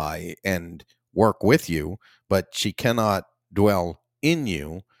and work with you, but she cannot dwell in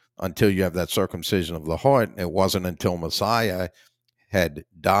you until you have that circumcision of the heart. And it wasn't until Messiah had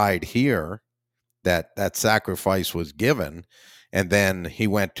died here that that sacrifice was given. And then he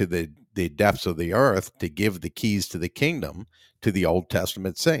went to the depths of the earth to give the keys to the kingdom to the Old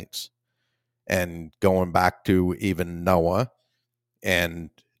Testament saints. And going back to even Noah and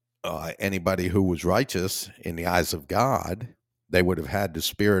anybody who was righteous in the eyes of God, they would have had the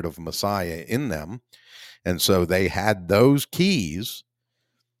spirit of Messiah in them. And so they had those keys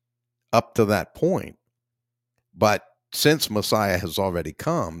up to that point. But since Messiah has already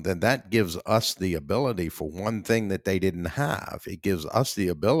come, then that gives us the ability for one thing that they didn't have. It gives us the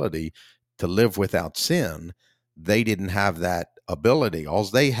ability to live without sin. They didn't have that ability. All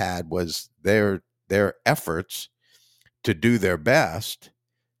they had was their efforts to do their best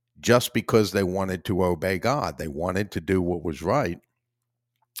just because they wanted to obey God. They wanted to do what was right.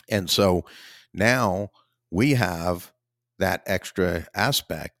 And so now we have that extra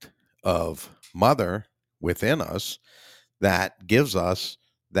aspect of mother within us that gives us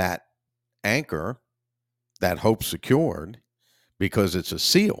that anchor, that hope secured, because it's a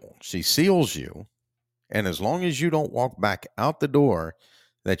seal. She seals you. And as long as you don't walk back out the door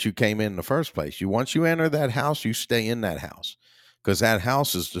that you came in the first place, once you enter that house, you stay in that house because that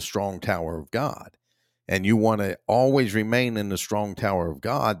house is the strong tower of God. And you want to always remain in the strong tower of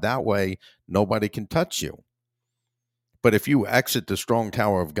God. That way, nobody can touch you. But if you exit the strong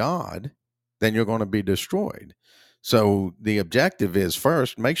tower of God, then you're going to be destroyed. So the objective is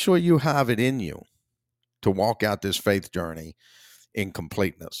first, make sure you have it in you to walk out this faith journey in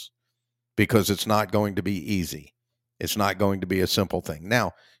completeness, because it's not going to be easy. It's not going to be a simple thing.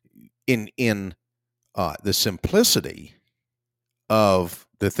 Now, in the simplicity of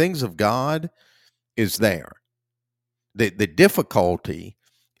the things of God is there. The difficulty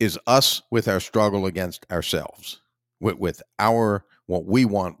is us with our struggle against ourselves, with our what we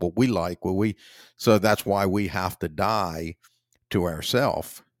want, what we like, what we. So that's why we have to die to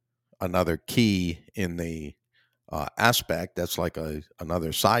ourself. Another key in the aspect that's like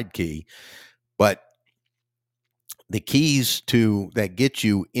another side key, but the keys to that get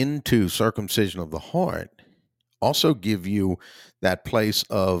you into circumcision of the heart also give you that place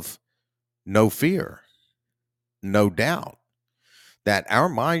of no fear, no doubt, that our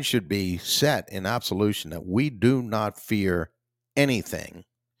mind should be set in absolution, that we do not fear anything.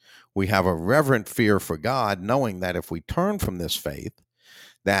 We have a reverent fear for God, knowing that if we turn from this faith,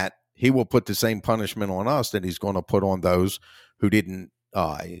 that he will put the same punishment on us that he's going to put on those who didn't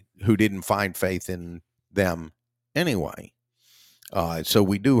find faith in them anyway. So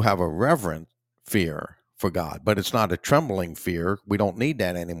we do have a reverent fear for God, but it's not a trembling fear. We don't need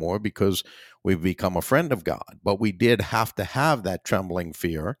that anymore because we've become a friend of God. But we did have to have that trembling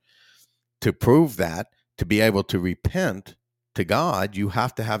fear to prove that, to be able to repent to God. You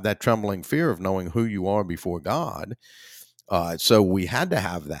have to have that trembling fear of knowing who you are before God. So we had to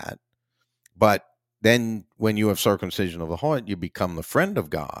have that. But then when you have circumcision of the heart, you become the friend of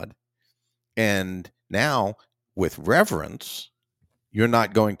God. And now with reverence, you're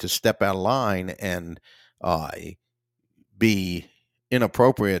not going to step out of line and be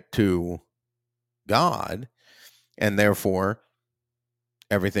inappropriate to God, and therefore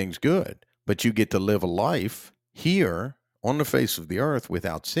everything's good. But you get to live a life here on the face of the earth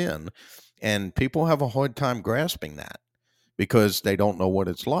without sin, and people have a hard time grasping that because they don't know what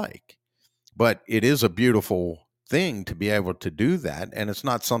it's like. But it is a beautiful thing to be able to do that, and it's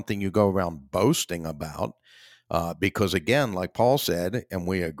not something you go around boasting about. Because again, like Paul said, and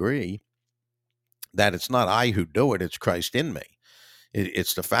we agree, that it's not I who do it, it's Christ in me.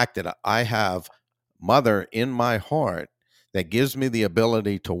 It's the fact that I have mother in my heart that gives me the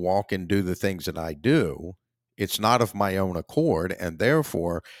ability to walk and do the things that I do. It's not of my own accord, and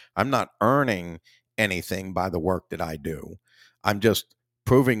therefore I'm not earning anything by the work that I do. I'm just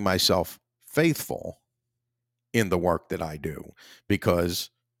proving myself faithful in the work that I do because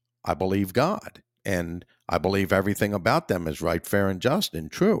I believe God and I believe everything about them is right, fair, and just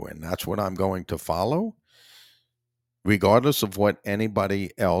and true. And that's what I'm going to follow. regardless of what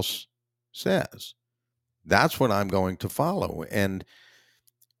anybody else says. That's what I'm going to follow. And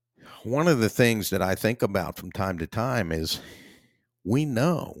one of the things that I think about from time to time is we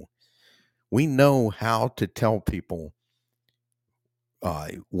know how to tell people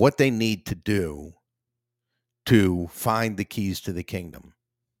what they need to do to find the keys to the kingdom.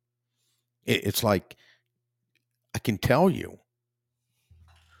 It's like, I can tell you,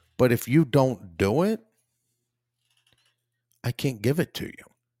 but if you don't do it, I can't give it to you.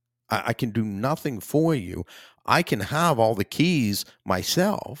 I can do nothing for you. I can have all the keys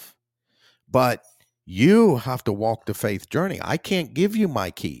myself, but you have to walk the faith journey. I can't give you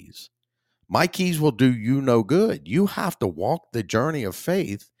my keys. My keys will do you no good. You have to walk the journey of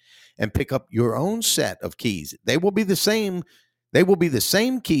faith and pick up your own set of keys. They will be the same. They will be the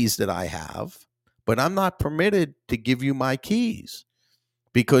same keys that I have, but I'm not permitted to give you my keys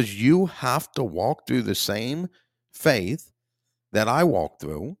because you have to walk through the same faith that I walk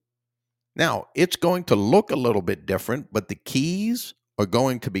through. Now, it's going to look a little bit different, but the keys are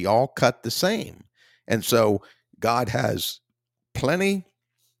going to be all cut the same. And so God has plenty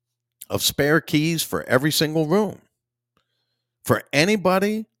of spare keys for every single room. For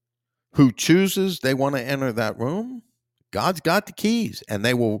anybody who chooses they want to enter that room, God's got the keys, and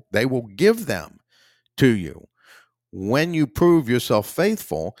they will give them to you when you prove yourself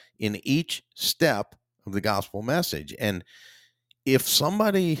faithful in each step of the gospel message. And if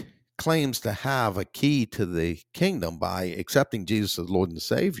somebody claims to have a key to the kingdom by accepting Jesus as Lord and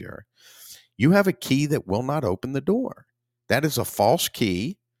Savior, you have a key that will not open the door. That is a false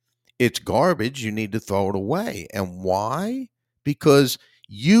key. It's garbage. You need to throw it away. And why? Because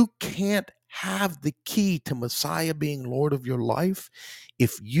you can't have the key to Messiah being Lord of your life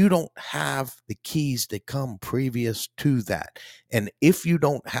if you don't have the keys that come previous to that. And if you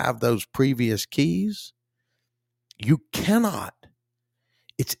don't have those previous keys, you cannot.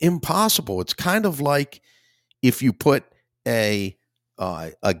 It's impossible. It's kind of like if you put a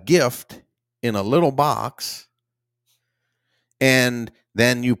gift in a little box and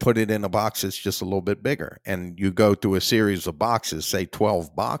then you put it in a box that's just a little bit bigger, and you go through a series of boxes, say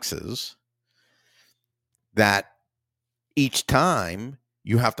 12 boxes, that each time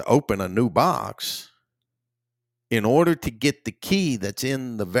you have to open a new box in order to get the key that's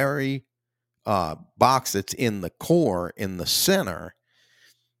in the very box that's in the core, in the center.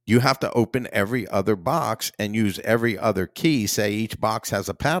 You have to open every other box and use every other key. Say each box has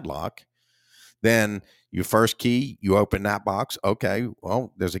a padlock. Then your first key, you open that box. Okay,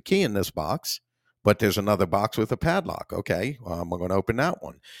 well, there's a key in this box, but there's another box with a padlock. Okay, well, I'm going to open that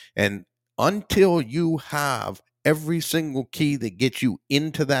one. And until you have every single key that gets you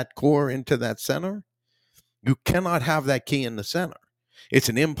into that core, into that center, you cannot have that key in the center. It's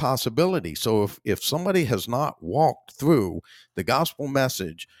an impossibility. So if somebody has not walked through the gospel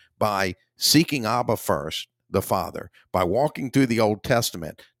message by seeking Abba first, the Father, by walking through the Old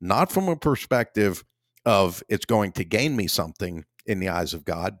Testament, not from a perspective of it's going to gain me something in the eyes of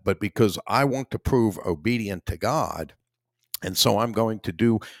God, but because I want to prove obedient to God. And so I'm going to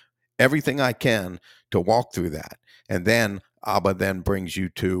do everything I can to walk through that. And then Abba then brings you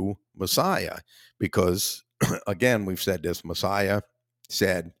to Messiah, because again, we've said this, Messiah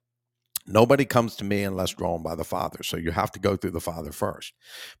said, nobody comes to me unless drawn by the Father. So you have to go through the Father first.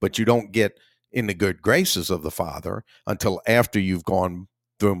 But you don't get in the good graces of the Father until after you've gone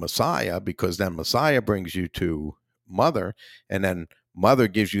through Messiah, because then Messiah brings you to Mother, and then Mother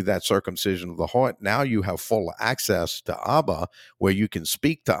gives you that circumcision of the heart. Now you have full access to Abba, where you can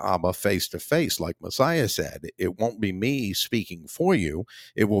speak to Abba face to face. Like Messiah said, it won't be me speaking for you.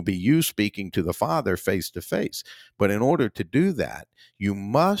 It will be you speaking to the Father face to face. But in order to do that, you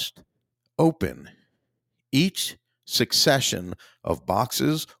must open each succession of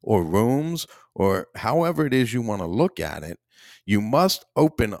boxes or rooms, or however it is you want to look at it. You must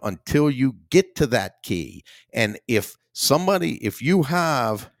open until you get to that key. And if you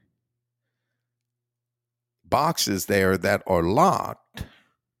have boxes there that are locked,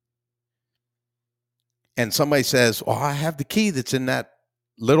 and somebody says, "Oh, I have the key that's in that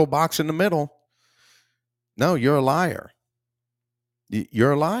little box in the middle," no, you're a liar.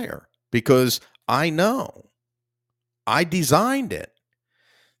 You're a liar, because I know. I designed it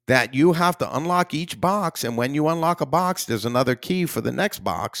that you have to unlock each box. And when you unlock a box, there's another key for the next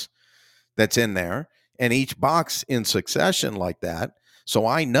box that's in there, and each box in succession like that. So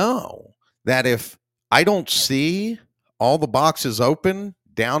I know that if I don't see all the boxes open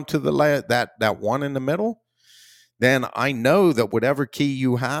down to that one in the middle, then I know that whatever key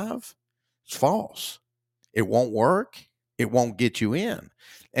you have is false. It won't work. It won't get you in.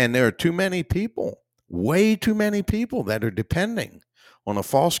 And there are too many people way too many people that are depending on a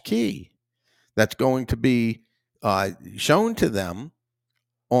false key that's going to be shown to them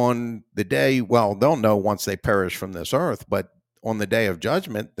on the day. Well, they'll know once they perish from this earth, but on the day of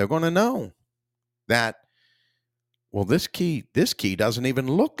judgment, they're going to know that, well, this key doesn't even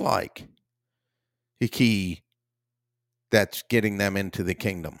look like the key that's getting them into the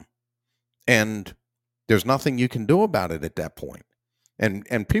kingdom. And there's nothing you can do about it at that point.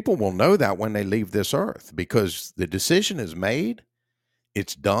 And people will know that when they leave this earth, because the decision is made.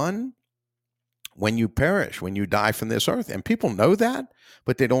 It's done when you perish, when you die from this earth. And people know that,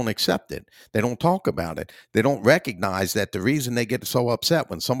 but they don't accept it. They don't talk about it. They don't recognize that the reason they get so upset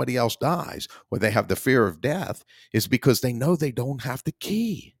when somebody else dies, or they have the fear of death, is because they know they don't have the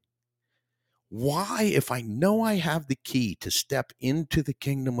key. Why, if I know I have the key to step into the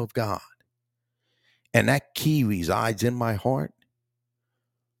kingdom of God, and that key resides in my heart,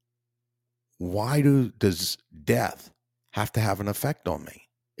 why does death have to have an effect on me?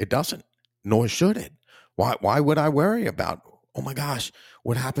 It doesn't, nor should it. Why would I worry about, oh my gosh,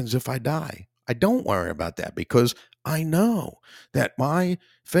 what happens if I die? I don't worry about that, because I know that my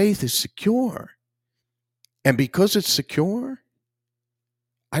faith is secure. And because it's secure,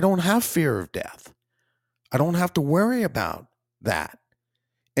 I don't have fear of death. I don't have to worry about that.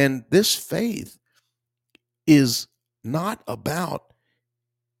 And this faith is not about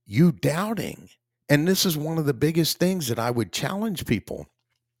you doubting. And this is one of the biggest things that I would challenge people,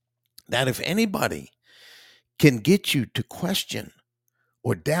 that if anybody can get you to question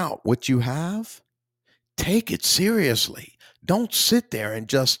or doubt what you have, take it seriously. Don't sit there and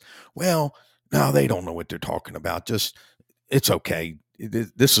just, well, no, they don't know what they're talking about. Just, it's okay.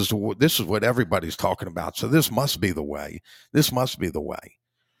 This is what everybody's talking about. So this must be the way. This must be the way.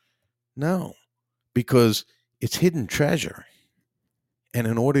 No, because it's hidden treasure. And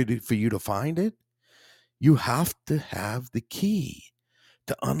in order for you to find it, you have to have the key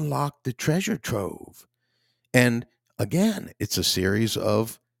to unlock the treasure trove. And again, it's a series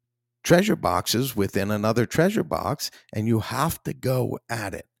of treasure boxes within another treasure box, and you have to go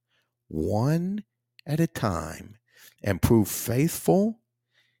at it one at a time and prove faithful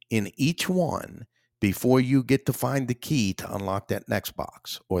in each one before you get to find the key to unlock that next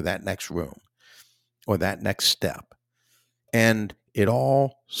box or that next room or that next step. And it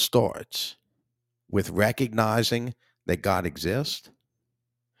all starts with recognizing that God exists,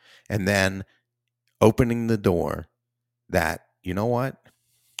 and then opening the door that, you know what?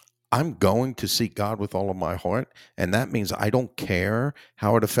 I'm going to seek God with all of my heart. And that means I don't care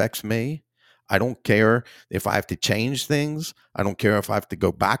how it affects me. I don't care if I have to change things. I don't care if I have to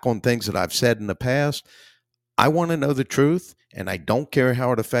go back on things that I've said in the past. I want to know the truth, and I don't care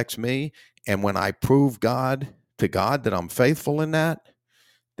how it affects me. And when I prove to God that I'm faithful in that,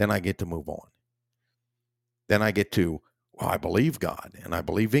 then I get to move on. Then I get to, well, I believe God, and I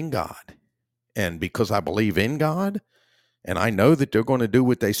believe in God. And because I believe in God, and I know that they're going to do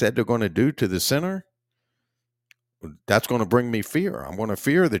what they said they're going to do to the sinner, that's going to bring me fear. I'm going to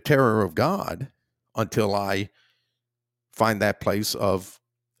fear the terror of God until I find that place of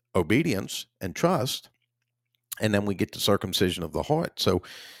obedience and trust. And then we get to circumcision of the heart. So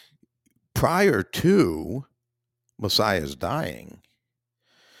prior to Messiah's dying,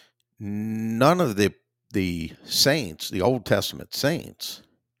 none of the saints, the Old Testament saints,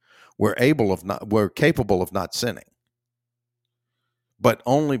 were capable of not sinning. But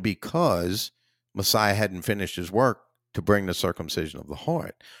only because Messiah hadn't finished his work to bring the circumcision of the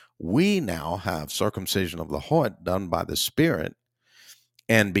heart. We now have circumcision of the heart done by the Spirit.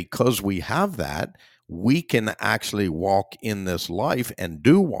 And because we have that, we can actually walk in this life, and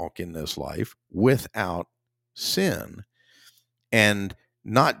do walk in this life, without sin. And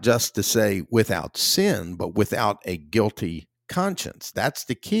not just to say without sin, but without a guilty conscience. That's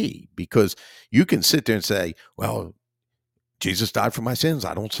the key, because you can sit there and say, well, Jesus died for my sins,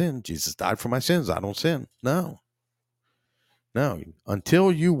 I don't sin. Jesus died for my sins, I don't sin. No.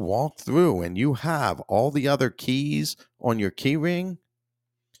 Until you walk through and you have all the other keys on your key ring,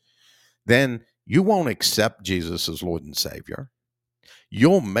 then you won't accept Jesus as Lord and Savior.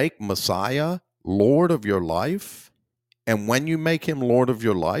 You'll make Messiah Lord of your life. And when you make him Lord of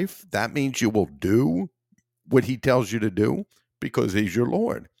your life, that means you will do what he tells you to do, because he's your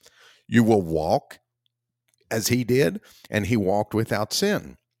Lord. You will walk as he did, and he walked without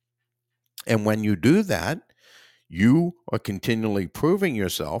sin. And when you do that, you are continually proving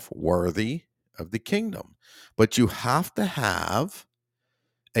yourself worthy of the kingdom. But you have to have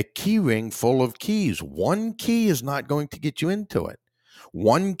a key ring full of keys. One key is not going to get you into it.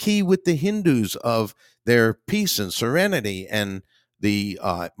 One key with the Hindus of their peace and serenity and the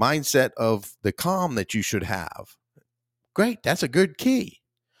mindset of the calm that you should have. Great, that's a good key.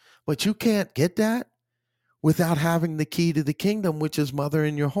 But you can't get that without having the key to the kingdom, which is mother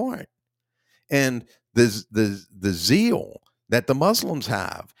in your heart. And the zeal that the Muslims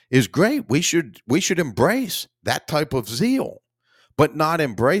have is great. We should embrace that type of zeal, but not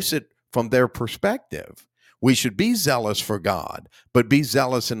embrace it from their perspective. We should be zealous for God, but be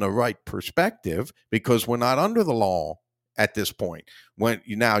zealous in the right perspective, because we're not under the law at this point.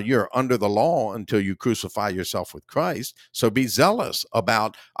 Now you're under the law until you crucify yourself with Christ. So be zealous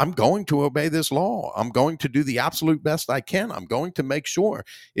about, I'm going to obey this law. I'm going to do the absolute best I can. I'm going to make sure.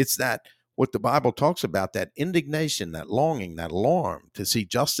 It's that what the Bible talks about, that indignation, that longing, that alarm to see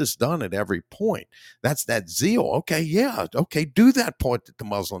justice done at every point. That's that zeal. Okay, yeah, okay, do that part that the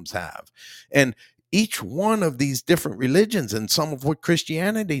Muslims have. And each one of these different religions, and some of what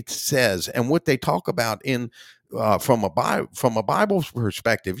Christianity says and what they talk about in from a Bible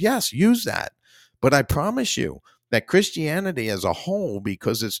perspective, yes, use that. But I promise you that Christianity as a whole,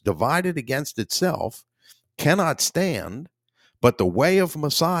 because it's divided against itself, cannot stand. But the way of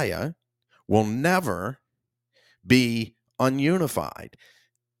Messiah will never be ununified.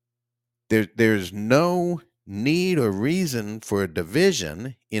 There's no need or reason for a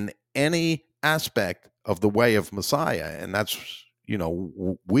division in any aspect of the way of Messiah. And that's,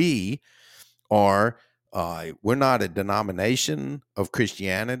 we are, we're not a denomination of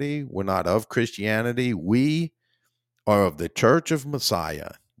Christianity. We're not of Christianity. We are of the Church of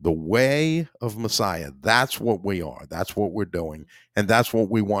Messiah, the way of Messiah. That's what we are. That's what we're doing. And that's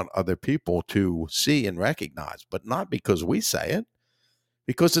what we want other people to see and recognize, but not because we say it,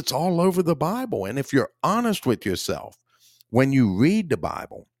 because it's all over the Bible. And if you're honest with yourself, when you read the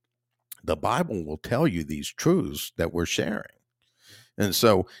Bible will tell you these truths that we're sharing. And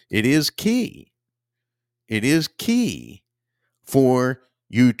so it is key. It is key for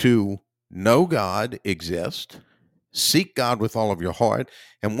you to know God exists, seek God with all of your heart.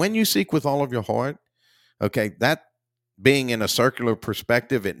 And when you seek with all of your heart, okay, that being in a circular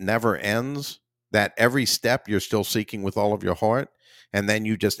perspective, it never ends. That every step you're still seeking with all of your heart. And then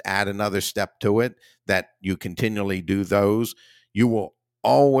you just add another step to it, that you continually do those. You will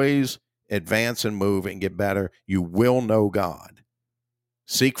always advance and move and get better. You will know God.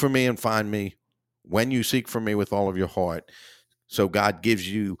 Seek for me and find me when you seek for me with all of your heart. So God gives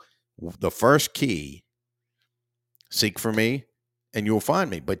you the first key. Seek for me and you'll find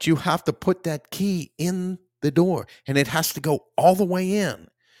me. But you have to put that key in the door, and it has to go all the way in.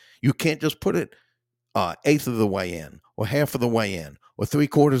 You can't just put it eighth of the way in, or half of the way in, or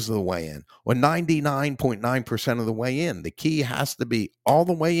 3/4 of the way in, or 99.9% of the way in. The key has to be all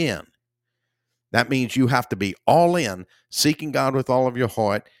the way in. That means you have to be all in, seeking God with all of your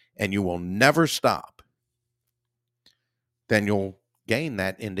heart, and you will never stop. Then you'll gain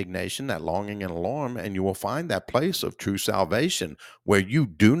that indignation, that longing and alarm, and you will find that place of true salvation where you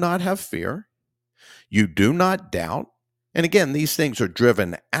do not have fear, you do not doubt. And again, these things are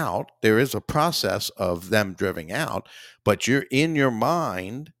driven out. There is a process of them driving out, but you're in your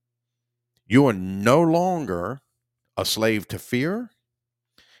mind, you are no longer a slave to fear,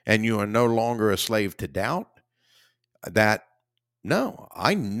 and you are no longer a slave to doubt. That, no,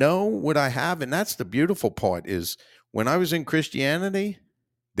 I know what I have. And that's the beautiful part, is when I was in Christianity,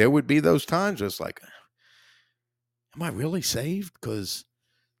 there would be those times where it's like, am I really saved? Because,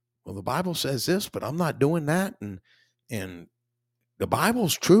 well, the Bible says this, but I'm not doing that. And the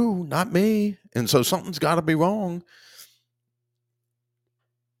Bible's true, not me. And so something's got to be wrong.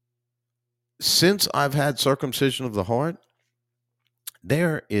 Since I've had circumcision of the heart,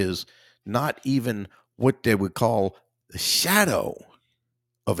 there is not even what they would call the shadow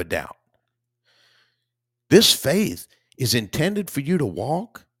of a doubt. This faith is intended for you to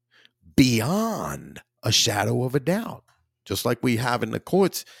walk beyond a shadow of a doubt. Just like we have in the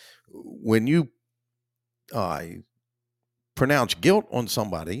courts, when you pronounce guilt on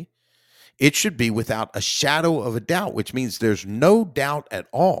somebody, it should be without a shadow of a doubt, which means there's no doubt at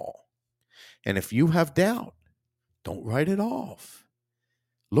all. And if you have doubt, don't write it off.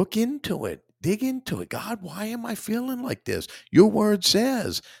 Look into it. Dig into it. God, why am I feeling like this? Your word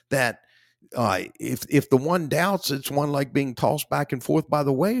says that if the one doubts, it's one like being tossed back and forth by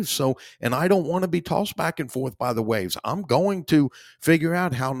the waves. So, and I don't want to be tossed back and forth by the waves. I'm going to figure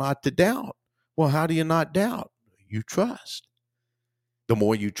out how not to doubt. Well, how do you not doubt? You trust. The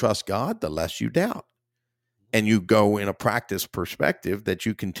more you trust God, the less you doubt. And you go in a practice perspective that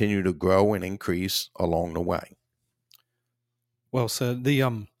you continue to grow and increase along the way. Well said.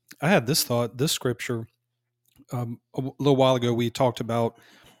 I had this thought, this scripture, a little while ago, we talked about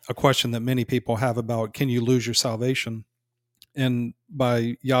a question that many people have about, can you lose your salvation? and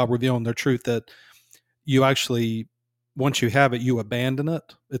by Yah revealing their truth, that you actually, once you have it, you abandon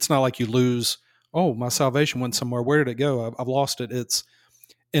it. It's not like you lose, oh, my salvation went somewhere. Where did it go? I've lost it.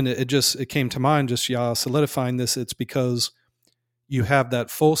 It came to mind, just Yah solidifying this. It's because you have that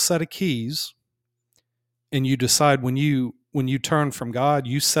full set of keys, and you decide when you turn from God,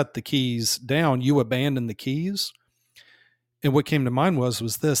 you set the keys down, you abandon the keys. And what came to mind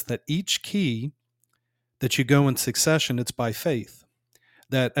was this, that each key that you go in succession, it's by faith.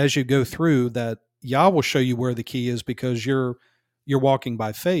 That as you go through, that Yah will show you where the key is, because you're walking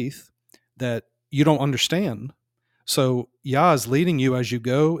by faith that you don't understand. So Yah is leading you as you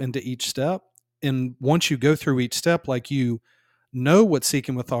go into each step. And once you go through each step, like, you know what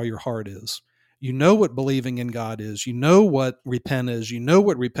seeking with all your heart is. You know what believing in God is. You know what repent is. You know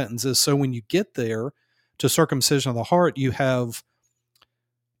what repentance is. So when you get there to circumcision of the heart, you have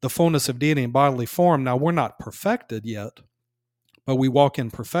the fullness of deity in bodily form. Now, we're not perfected yet, but we walk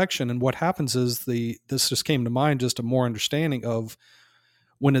in perfection. And what happens is this just came to mind, just a more understanding of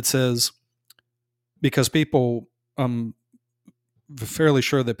when it says, because people, fairly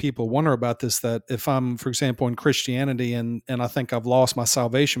sure that people wonder about this, that if I'm, for example, in Christianity and I think I've lost my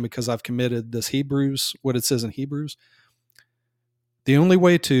salvation because I've committed this Hebrews, what it says in Hebrews, the only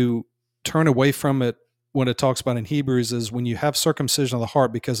way to turn away from it, when it talks about in Hebrews, is when you have circumcision of the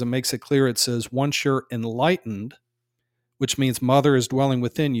heart, because it makes it clear. It says, once you're enlightened, which means mother is dwelling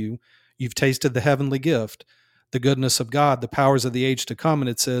within you, you've tasted the heavenly gift, the goodness of God, the powers of the age to come. And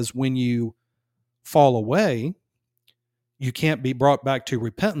it says, when you fall away, you can't be brought back to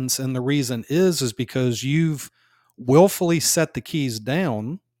repentance. And the reason is because you've willfully set the keys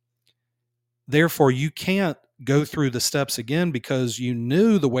down. Therefore, you can't go through the steps again, because you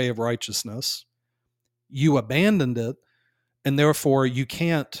knew the way of righteousness. You abandoned it, and therefore you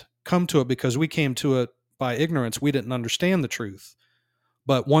can't come to it, because we came to it by ignorance. We didn't understand the truth.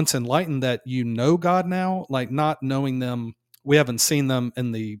 But once enlightened, that you know God now, like, not knowing them, we haven't seen them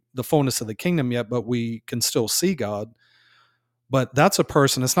in the fullness of the kingdom yet, but we can still see God. But that's a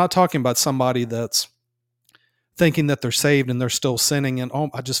person. It's not talking about somebody that's thinking that they're saved and they're still sinning and, oh,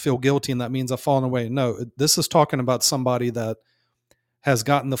 I just feel guilty and that means I've fallen away. No, this is talking about somebody that has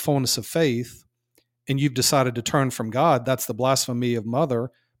gotten the fullness of faith, and you've decided to turn from God. That's the blasphemy of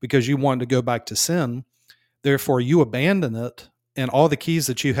mother, because you wanted to go back to sin. Therefore, you abandon it, and all the keys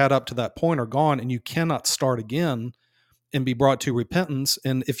that you had up to that point are gone, and you cannot start again and be brought to repentance.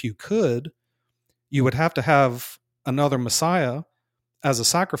 And if you could, you would have to have another Messiah as a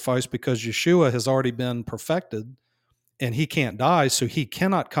sacrifice, because Yeshua has already been perfected and he can't die. So he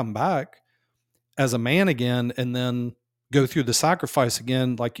cannot come back as a man again and then go through the sacrifice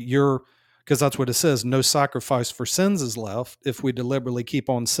again. Because that's what it says. No sacrifice for sins is left if we deliberately keep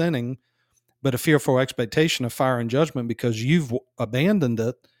on sinning, but a fearful expectation of fire and judgment, because you've abandoned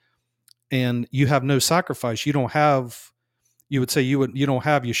it and you have no sacrifice. You don't have, you would say you don't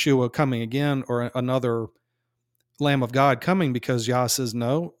have Yeshua coming again, or another Lamb of God coming, because Yah says,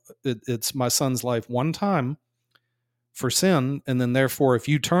 no, it's my son's life one time for sin. And then therefore, if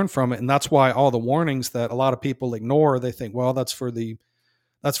you turn from it, and that's why all the warnings that a lot of people ignore, they think, well, that's for the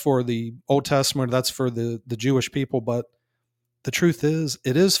Old Testament, that's for the Jewish people. But the truth is,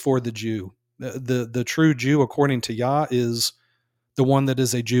 it is for the Jew. The true Jew, according to Yah, is the one that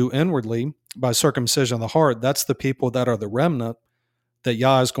is a Jew inwardly by circumcision of the heart. That's the people that are the remnant, that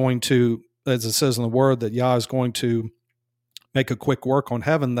Yah is going to, as it says in the word, that Yah is going to make a quick work on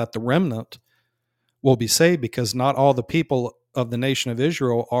heaven, that the remnant will be saved, because not all the people of the nation of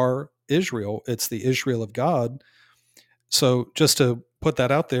Israel are Israel. It's the Israel of God. So just to put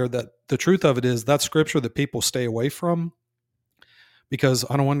that out there, that the truth of it is, that scripture that people stay away from, because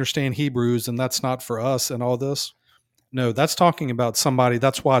I don't understand Hebrews and that's not for us and all this. No, that's talking about somebody.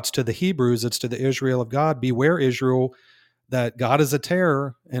 That's why it's to the Hebrews. It's to the Israel of God. Beware, Israel, that God is a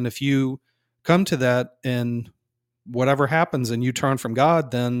terror. And if you come to that and whatever happens and you turn from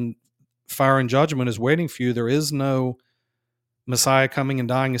God, then fire and judgment is waiting for you. There is no Messiah coming and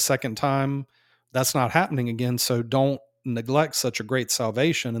dying a second time. That's not happening again. So don't neglect such a great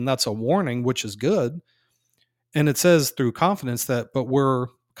salvation. And that's a warning, which is good. And it says through confidence that, but we're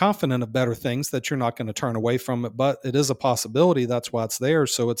confident of better things, that you're not going to turn away from it, but it is a possibility. That's why it's there.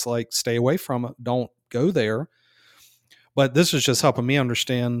 So it's like, stay away from it. Don't go there. But this is just helping me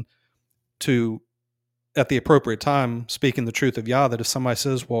understand to, at the appropriate time, speaking the truth of Yah, that if somebody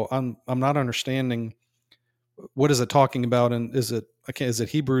says, well, I'm not understanding, what is it talking about? And is it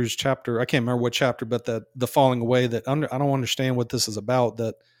Hebrews chapter? I can't remember what chapter, but that the falling away, that I don't understand what this is about,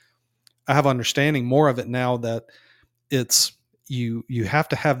 that I have understanding more of it now, that it's you have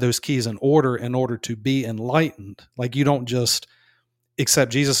to have those keys in order to be enlightened. Like, you don't just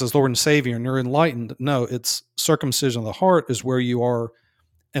accept Jesus as Lord and Savior and you're enlightened. No, it's circumcision of the heart is where you are,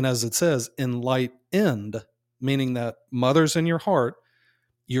 and as it says, enlightened, meaning that mother's in your heart,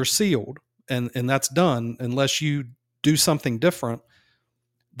 you're sealed, and that's done. Unless you do something different,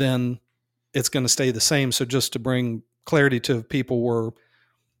 then it's going to stay the same. So just to bring clarity to people, were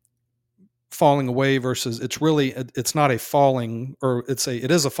falling away versus it's not a falling, or it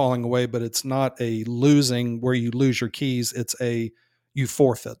is a falling away, but it's not a losing where you lose your keys. It's a, you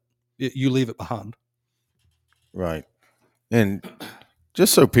forfeit, you leave it behind. Right. And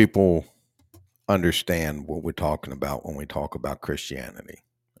just so people understand what we're talking about when we talk about Christianity,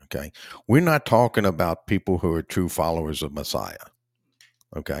 okay? We're not talking about people who are true followers of Messiah.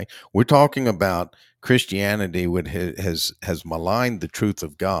 Okay, we're talking about Christianity, which has maligned the truth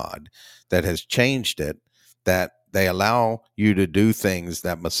of God, that has changed it, that they allow you to do things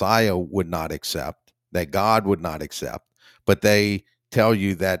that Messiah would not accept, that God would not accept, but they tell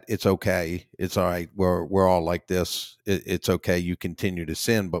you that it's okay, it's all right, we're all like this, it's okay, you continue to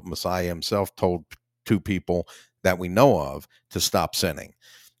sin. But Messiah himself told two people that we know of to stop sinning,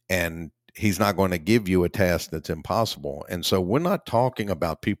 and he's not going to give you a task that's impossible. And so we're not talking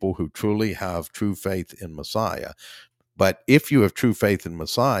about people who truly have true faith in Messiah. But if you have true faith in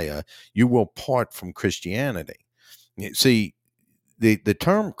Messiah, you will part from Christianity. See, the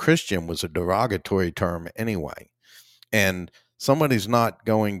term Christian was a derogatory term anyway. And somebody's not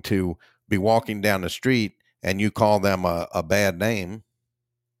going to be walking down the street and you call them a bad name,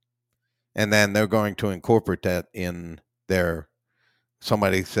 and then they're going to incorporate that in their,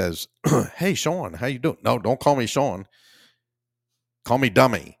 somebody says, "Hey, Sean, how you doing?" No, don't call me Sean. Call me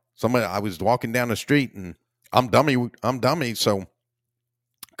Dummy. I was walking down the street and I'm Dummy. So,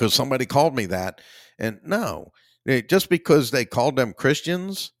 because somebody called me that, and no, just because they called them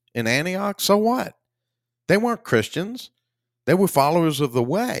Christians in Antioch, so what? They weren't Christians. They were followers of the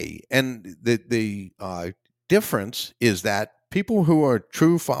way. And the difference is that people who are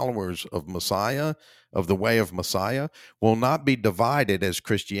true followers of Messiah, of the way of Messiah, will not be divided as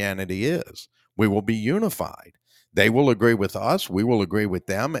Christianity is. We will be unified. They will agree with us. We will agree with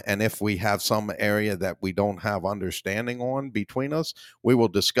them. And if we have some area that we don't have understanding on between us, we will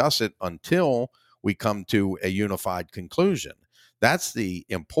discuss it until we come to a unified conclusion. That's the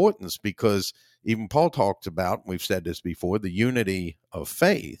importance, because even Paul talks about, we've said this before, the unity of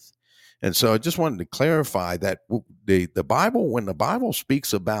faith. And so I just wanted to clarify that the Bible, when the Bible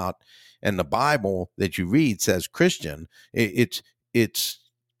speaks about, and the Bible that you read says Christian, it's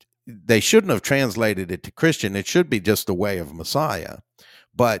they shouldn't have translated it to Christian. It should be just the way of Messiah.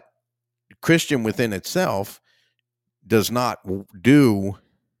 But Christian within itself does not do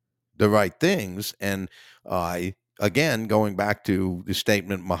the right things. And again, going back to the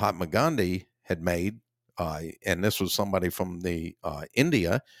statement Mahatma Gandhi had made, and this was somebody from the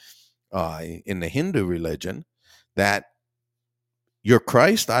India in the Hindu religion, that your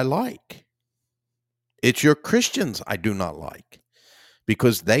Christ I like. It's your Christians I do not like,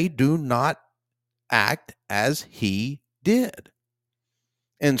 because they do not act as he did.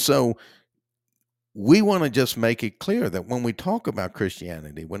 And so we want to just make it clear that when we talk about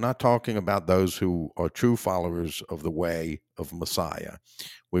Christianity, we're not talking about those who are true followers of the way of Messiah.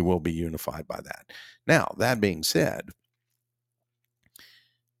 We will be unified by that. Now, that being said,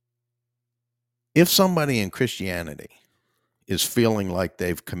 if somebody in Christianity is feeling like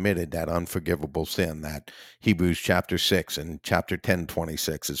they've committed that unforgivable sin, that Hebrews chapter 6 and chapter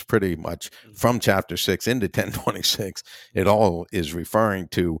 10:26 is pretty much from chapter 6 into 10:26, it all is referring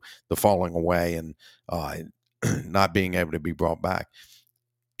to the falling away and not being able to be brought back.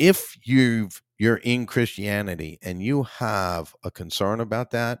 If you're in Christianity and you have a concern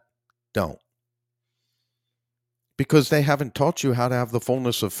about that, don't. Because they haven't taught you how to have the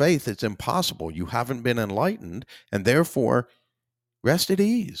fullness of faith. It's impossible. You haven't been enlightened, and therefore rest at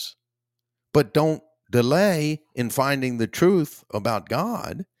ease. But don't delay in finding the truth about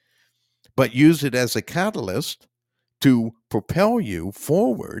God, but use it as a catalyst to propel you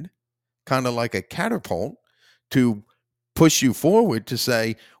forward, kind of like a catapult, to push you forward to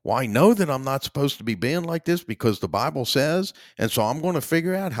say, well, I know that I'm not supposed to be being like this because the Bible says, and so I'm going to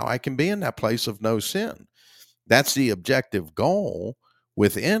figure out how I can be in that place of no sin. That's the objective goal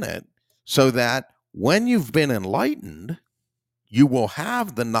within it, so that when you've been enlightened, you will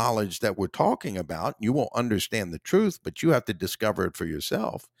have the knowledge that we're talking about. You will understand the truth, but you have to discover it for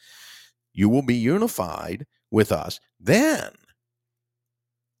yourself. You will be unified with us. Then,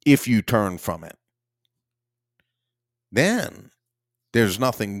 if you turn from it, then there's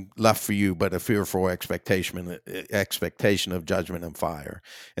nothing left for you but a fearful expectation of judgment and fire.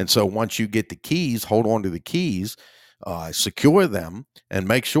 And so once you get the keys, hold on to the keys, secure them, and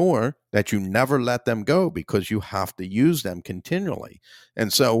make sure that you never let them go, because you have to use them continually.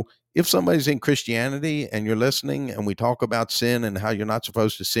 And so if somebody's in Christianity and you're listening and we talk about sin and how you're not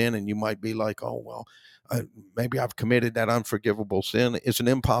supposed to sin, and you might be like, oh, well, maybe I've committed that unforgivable sin. It's an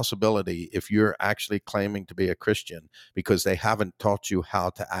impossibility if you're actually claiming to be a Christian, because they haven't taught you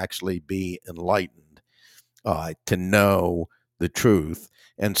how to actually be enlightened, to know the truth.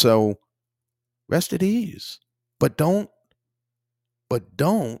 And so rest at ease, but don't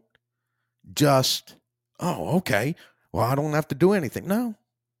just, oh, okay, well, I don't have to do anything. No,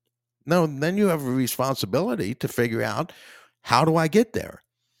 then you have a responsibility to figure out, how do I get there?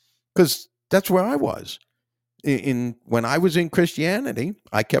 Because that's where I was. When I was in Christianity,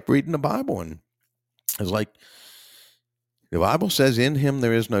 I kept reading the Bible, and it's like, the Bible says, in him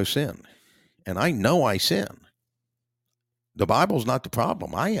there is no sin. And I know I sin. The Bible's not the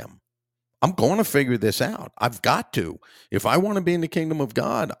problem. I am. I'm going to figure this out. I've got to. If I want to be in the kingdom of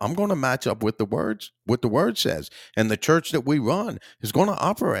God, I'm going to match up with the words, what the word says. And the church that we run is going to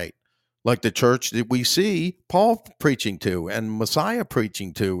operate like the church that we see Paul preaching to, and Messiah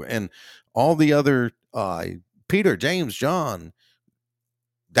preaching to, and all the other Peter, James, John.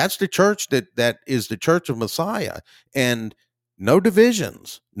 That's the church that is the church of Messiah. And no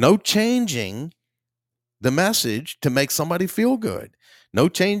divisions, no changing the message to make somebody feel good, no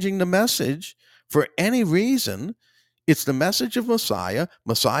changing the message for any reason. It's the message of Messiah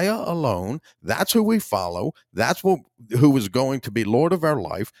alone. That's who we follow. That's who is going to be Lord of our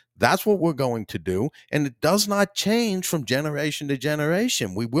life. That's what we're going to do. And it does not change from generation to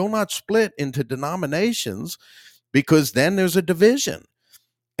generation. We will not split into denominations, because then there's a division.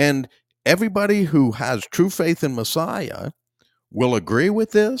 And everybody who has true faith in Messiah will agree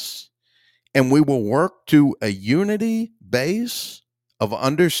with this, and we will work to a unity base of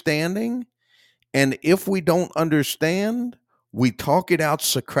understanding. And if we don't understand, we talk it out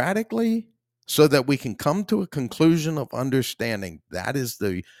Socratically so that we can come to a conclusion of understanding. That is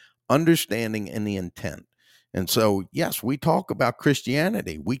the understanding and the intent. And so, yes, we talk about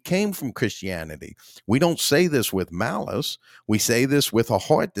Christianity. We came from Christianity. We don't say this with malice. We say this with a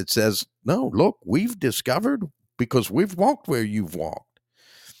heart that says, no, look, we've discovered, because we've walked where you've walked.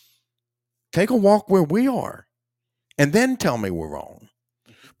 Take a walk where we are, and then tell me we're wrong.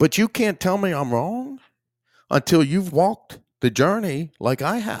 But you can't tell me I'm wrong until you've walked the journey like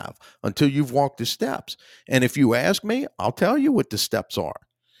I have, until you've walked the steps. And if you ask me, I'll tell you what the steps are.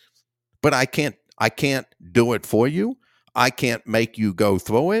 But I can't do it for you. I can't make you go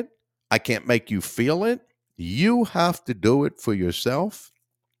through it. I can't make you feel it. You have to do it for yourself.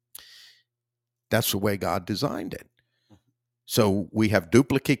 That's the way God designed it. So we have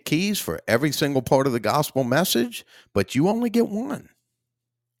duplicate keys for every single part of the gospel message, but you only get one.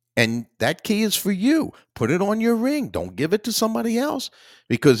 And that key is for you. Put it on your ring. Don't give it to somebody else,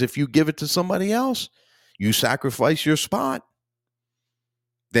 because if you give it to somebody else, you sacrifice your spot.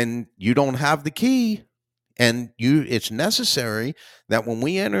 Then you don't have the key. And it's necessary that when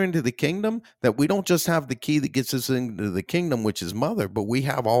we enter into the kingdom, that we don't just have the key that gets us into the kingdom, which is Mother, but we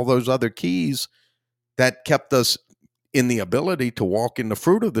have all those other keys that kept us in the ability to walk in the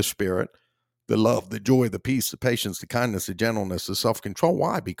fruit of the Spirit, the love, the joy, the peace, the patience, the kindness, the gentleness, the self-control.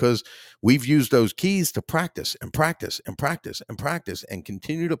 Why? Because we've used those keys to practice and practice and practice and practice and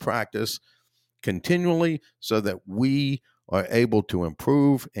continue to practice continually, so that we are able to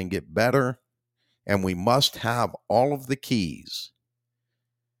improve and get better. And we must have all of the keys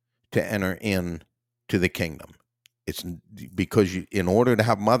to enter in to the kingdom. It's because in order to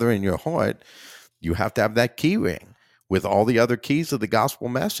have Mother in your heart, you have to have that key ring with all the other keys of the gospel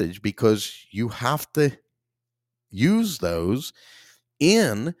message, because you have to use those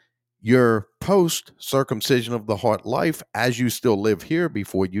in your post circumcision of the heart life as you still live here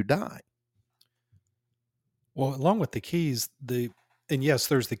before you die. Well, along with the keys, and yes,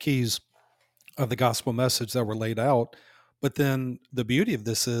 there's the keys of the gospel message that were laid out, but then the beauty of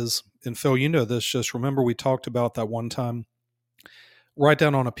this is, and Phil, you know this, just remember we talked about that one time, write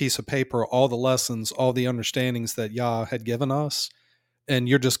down on a piece of paper all the lessons, all the understandings that Yah had given us, and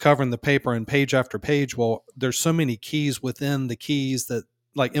you're just covering the paper and page after page. Well, there's so many keys within the keys, that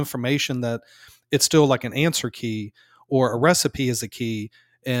like information, that it's still like an answer key, or a recipe is a key,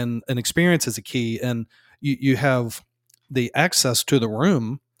 and an experience is a key. And you have the access to the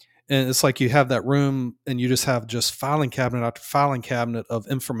room, and it's like you have that room and you just have just filing cabinet after filing cabinet of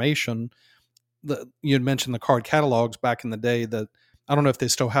information. You had mentioned the card catalogs back in the day, that I don't know if they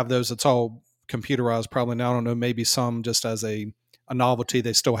still have those. It's all computerized probably now. I don't know, maybe some just as a a novelty.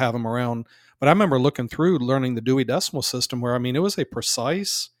 They still have them around. But I remember looking through, learning the Dewey Decimal System, where, I mean, it was a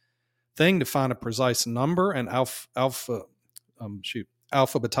precise thing to find a precise number and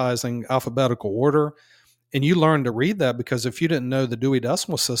alphabetizing alphabetical order. And you learn to read that, because if you didn't know the Dewey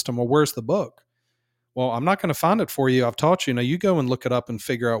Decimal System, well, where's the book? Well, I'm not going to find it for you. I've taught you. Now you go and look it up and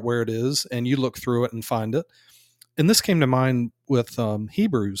figure out where it is, and you look through it and find it. And this came to mind with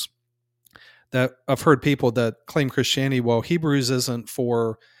Hebrews, that I've heard people that claim Christianity, well, Hebrews isn't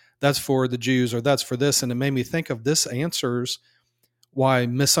for, that's for the Jews, or that's for this. And it made me think of this answers why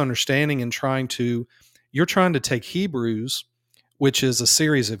misunderstanding and you're trying to take Hebrews, which is a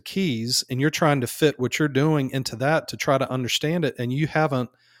series of keys, and you're trying to fit what you're doing into that to try to understand it. And you haven't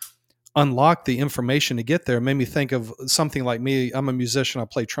unlocked the information to get there. It made me think of something like me. I'm a musician. I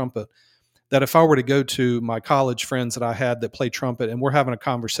play trumpet. That if I were to go to my college friends that I had that play trumpet, and we're having a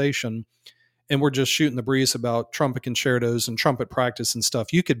conversation and we're just shooting the breeze about trumpet concertos and trumpet practice and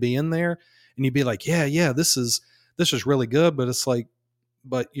stuff, you could be in there and you'd be like, yeah, this is really good. But it's like,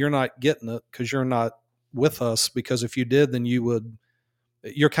 but you're not getting it because you're not with us. Because if you did, then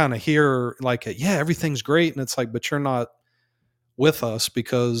you're kind of here like, yeah, everything's great. And it's like, but you're not with us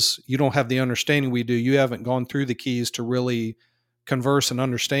because you don't have the understanding we do. You haven't gone through the keys to really converse and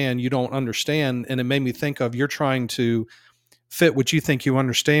understand. You don't understand. And it made me think of, you're trying to fit what you think you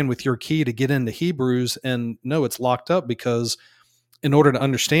understand with your key to get into Hebrews. And no, it's locked up, because in order to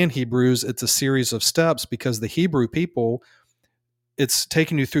understand Hebrews, it's a series of steps, because the Hebrew people, it's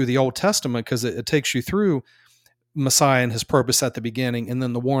taking you through the Old Testament, because it takes you through Messiah and his purpose at the beginning, and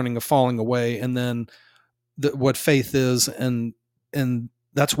then the warning of falling away, and then what faith is, and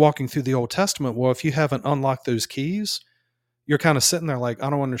that's walking through the Old Testament. Well, if you haven't unlocked those keys, you're kind of sitting there like, I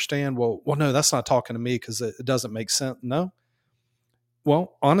don't understand. Well, no, that's not talking to me because it doesn't make sense. No.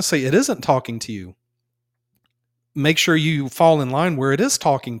 Well, honestly, it isn't talking to you. Make sure you fall in line where it is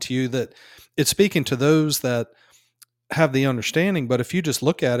talking to you, that it's speaking to those that have the understanding. But if you just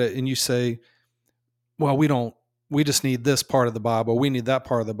look at it and you say, well, we just need this part of the Bible, we need that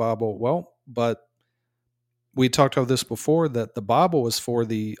part of the Bible. Well, but we talked about this before, that the Bible is for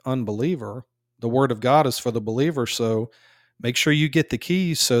the unbeliever. The Word of God is for the believer. So make sure you get the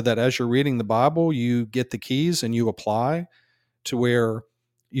keys, so that as you're reading the Bible, you get the keys and you apply to where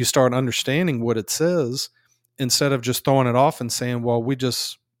you start understanding what it says, instead of just throwing it off and saying, well,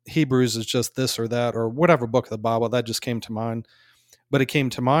 Hebrews is just this or that, or whatever book of the Bible. That just came to mind. But it came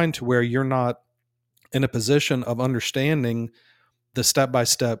to mind to where you're not in a position of understanding the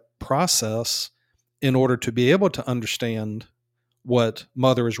step-by-step process in order to be able to understand what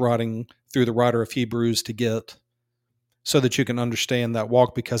Mother is writing through the writer of Hebrews to get, so that you can understand that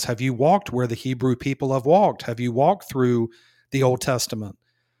walk. Because have you walked where the Hebrew people have walked? Have you walked through the Old Testament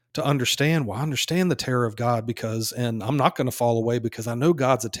to understand, well, I understand the terror of God, and I'm not going to fall away because I know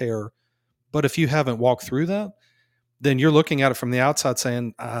God's a terror. But if you haven't walked through that, then you're looking at it from the outside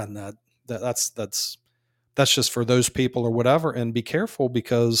saying, no, that's just for those people or whatever. And be careful,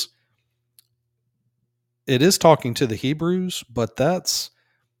 because it is talking to the Hebrews, but that's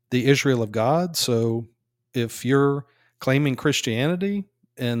the Israel of God. So if you're claiming Christianity,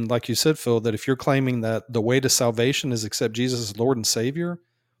 and like you said, Phil, that if you're claiming that the way to salvation is accept Jesus as Lord and Savior,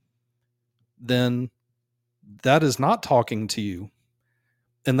 then that is not talking to you.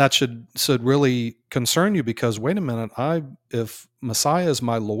 And that should really concern you, because wait a minute, if Messiah is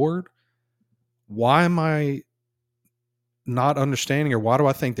my Lord, why am I not understanding, or why do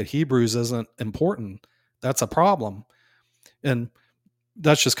I think that Hebrews isn't important? That's a problem. And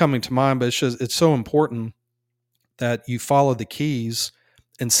that's just coming to mind, but it's so important that you follow the keys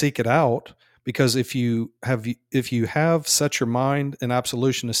and seek it out, because if you have set your mind in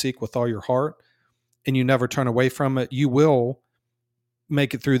absolution to seek with all your heart, and you never turn away from it, you will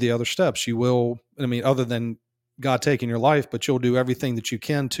make it through the other steps. You will, other than God taking your life, but you'll do everything that you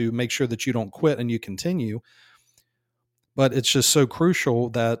can to make sure that you don't quit and you continue. But it's just so crucial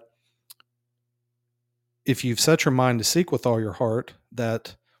that if you've set your mind to seek with all your heart,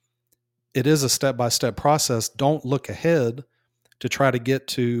 that it is a step-by-step process. Don't look ahead to try to get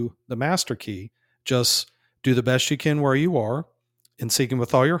to the master key. Just do the best you can where you are and seek Him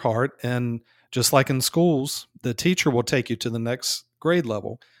with all your heart. And just like in schools, the teacher will take you to the next grade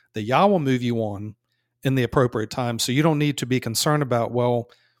level. The Yah will move you on in the appropriate time. So you don't need to be concerned about, well,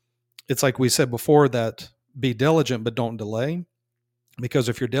 it's like we said before, that be diligent, but don't delay. Because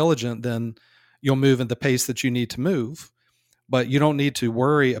if you're diligent, then you'll move at the pace that you need to move. But you don't need to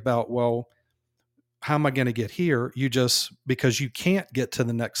worry about, well, how am I going to get here? Because you can't get to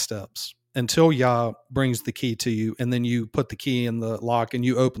the next steps until Yah brings the key to you, and then you put the key in the lock and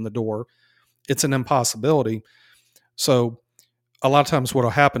you open the door. It's an impossibility. So a lot of times what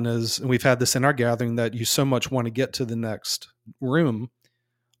will happen is, and we've had this in our gathering, that you so much want to get to the next room,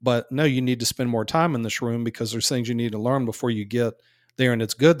 but no, you need to spend more time in this room because there's things you need to learn before you get there. And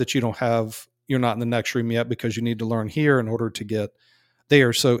it's good that you're not in the next room yet because you need to learn here in order to get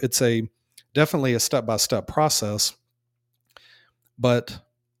there. So it's definitely a step-by-step process, but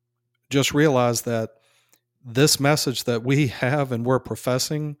just realize that this message that we have and we're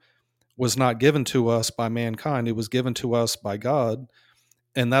professing was not given to us by mankind. It was given to us by God.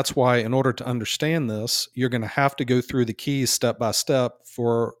 And that's why, in order to understand this, you're going to have to go through the keys step by step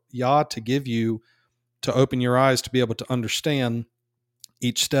for Yah to give you, to open your eyes to be able to understand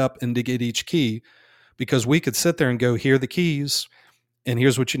each step and to get each key. Because we could sit there and go, here are the keys, and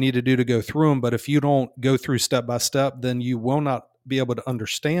here's what you need to do to go through them. But if you don't go through step by step, then you will not be able to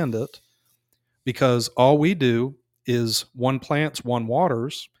understand it, because all we do is one plants, one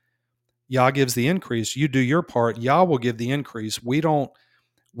waters. Yah gives the increase. You do your part. Yah will give the increase. We don't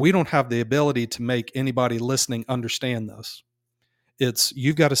have the ability to make anybody listening understand this.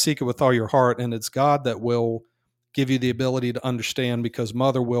 You've got to seek it with all your heart, and it's God that will give you the ability to understand, because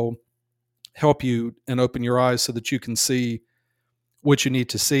Mother will help you and open your eyes so that you can see what you need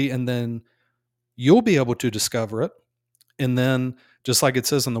to see, and then you'll be able to discover it. And then, just like it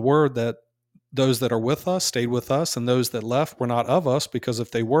says in the Word, that those that are with us stayed with us, and those that left were not of us, because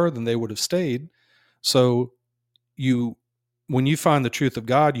if they were, then they would have stayed. So when you find the truth of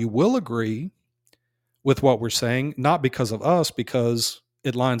God, you will agree with what we're saying, not because of us, because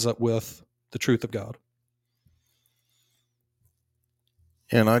it lines up with the truth of God.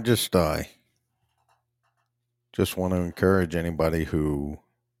 And I just want to encourage anybody who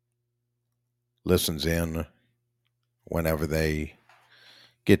listens in whenever they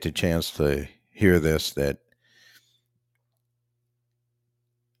get the chance to hear this, that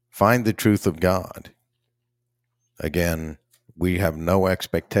find the truth of God. Again, we have no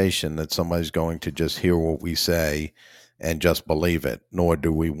expectation that somebody's going to just hear what we say and just believe it, nor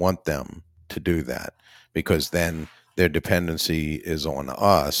do we want them to do that, because then their dependency is on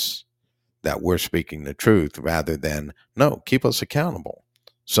us, that we're speaking the truth, rather than, no, keep us accountable.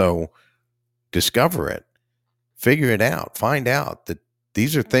 So discover it, figure it out, find out that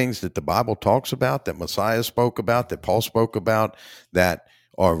these are things that the Bible talks about, that Messiah spoke about, that Paul spoke about, that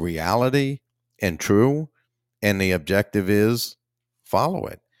are reality and true. And the objective is follow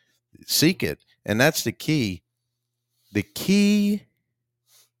it, seek it. And that's the key. The key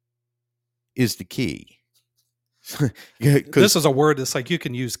is the key. This is a word that's like, you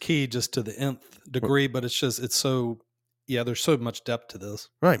can use key just to the nth degree, but there's so much depth to this.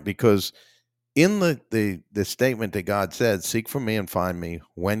 Right, because in the statement that God said, seek for me and find me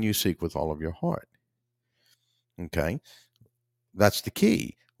when you seek with all of your heart. Okay, that's the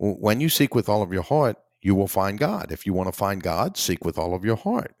key. When you seek with all of your heart, you will find God. If you want to find God, seek with all of your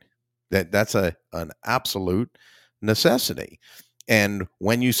heart. That's an absolute necessity. And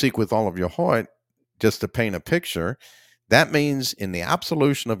when you seek with all of your heart, just to paint a picture, that means in the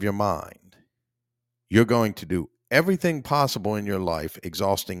absolution of your mind, you're going to do everything possible in your life,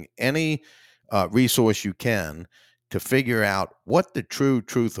 exhausting any resource you can, to figure out what the true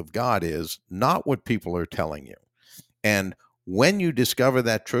truth of God is, not what people are telling you. And when you discover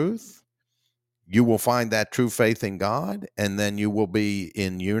that truth, you will find that true faith in God, and then you will be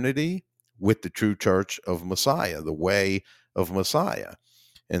in unity with the true church of Messiah, the way of Messiah.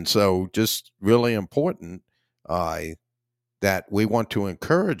 And so just really important that we want to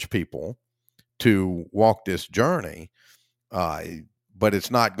encourage people to walk this journey, but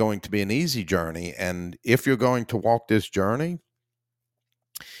it's not going to be an easy journey. And if you're going to walk this journey,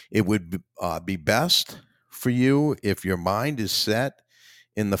 it would be best for you if your mind is set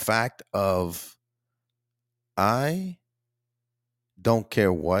in the fact of, I don't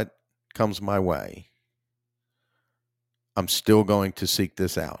care what comes my way, I'm still going to seek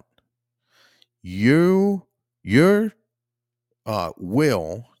this out. Your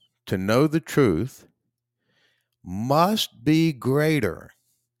will to know the truth must be greater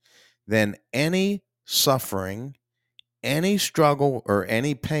than any suffering, any struggle, or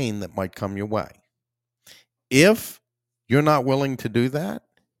any pain that might come your way. If you're not willing to do that,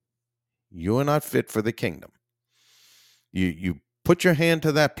 you are not fit for the kingdom. You put your hand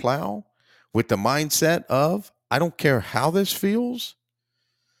to that plow with the mindset of, I don't care how this feels,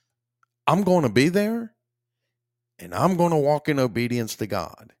 I'm going to be there, and I'm going to walk in obedience to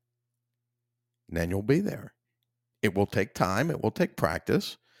God. And then you'll be there. It will take time, it will take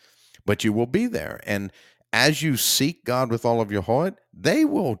practice, but you will be there. And as you seek God with all of your heart, they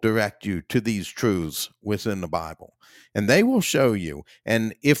will direct you to these truths within the Bible, and they will show you.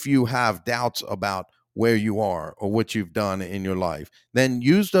 And if you have doubts about where you are or what you've done in your life, then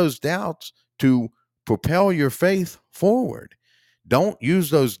use those doubts to propel your faith forward. Don't use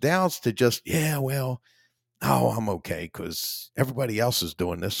those doubts to just, yeah, well, oh, I'm okay because everybody else is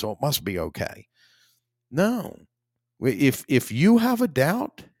doing this, so it must be okay. No. If you have a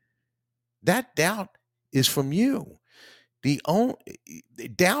doubt, that doubt is from you. The only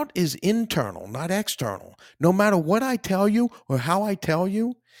doubt is internal, not external. No matter what I tell you or how I tell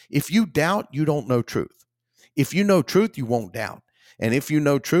you, if you doubt, you don't know truth. If you know truth, you won't doubt. And if you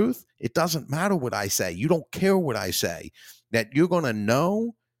know truth, it doesn't matter what I say. You don't care what I say. That you're going to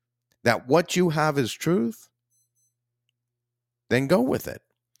know that what you have is truth, then go with it.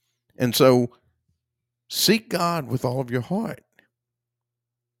 And so seek God with all of your heart.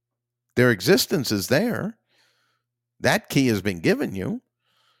 Their existence is there. That key has been given you.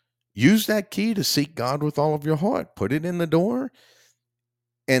 Use that key to seek God with all of your heart. Put it in the door.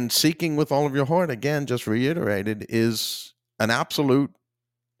 And seeking with all of your heart, again, just reiterated, is an absolute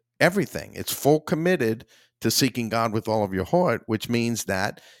everything. It's full committed to seeking God with all of your heart, which means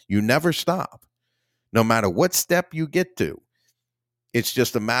that you never stop. No matter what step you get to, it's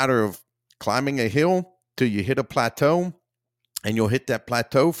just a matter of climbing a hill till you hit a plateau, and you'll hit that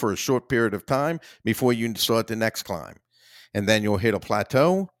plateau for a short period of time before you start the next climb. And then you'll hit a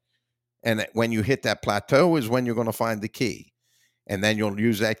plateau, and when you hit that plateau is when you're going to find the key. And then you'll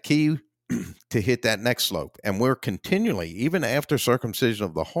use that key to hit that next slope. And we're continually, even after circumcision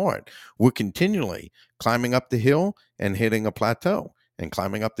of the heart, we're continually climbing up the hill and hitting a plateau, and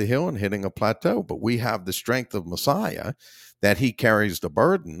climbing up the hill and hitting a plateau. But we have the strength of Messiah, that he carries the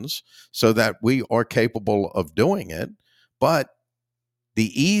burdens so that we are capable of doing it. But the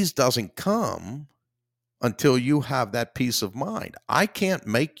ease doesn't come until you have that peace of mind. I can't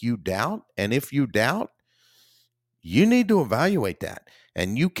make you doubt. And if you doubt, you need to evaluate that.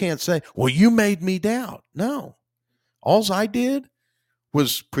 And you can't say, well, you made me doubt. No. All I did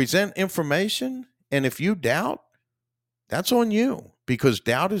was present information. And if you doubt, that's on you, because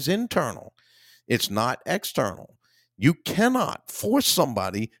doubt is internal. It's not external. You cannot force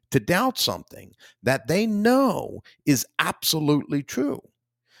somebody to doubt something that they know is absolutely true.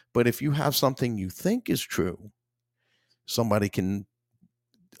 But if you have something you think is true, somebody can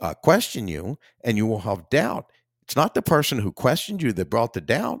question you and you will have doubt. It's not the person who questioned you that brought the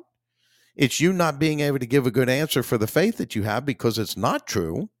doubt. It's you not being able to give a good answer for the faith that you have because it's not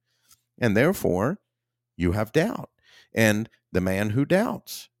true. And therefore, you have doubt. And the man who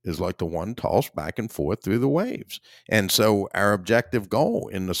doubts is like the one tossed back and forth through the waves. And so our objective goal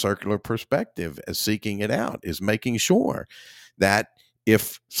in the circular perspective as seeking it out is making sure that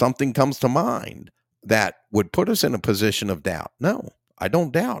if something comes to mind that would put us in a position of doubt, no, I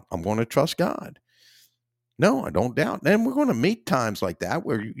don't doubt. I'm going to trust God. No, I don't doubt. And we're going to meet times like that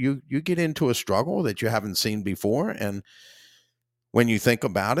where you get into a struggle that you haven't seen before. And when you think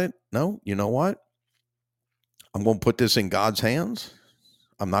about it, no, you know what? I'm going to put this in God's hands.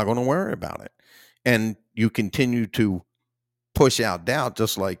 I'm not going to worry about it. And you continue to push out doubt,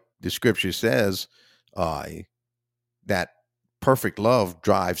 just like the scripture says, that perfect love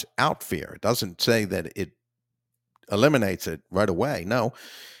drives out fear. It doesn't say that it eliminates it right away. No,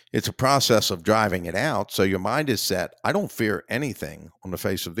 it's a process of driving it out. So your mind is set. I don't fear anything on the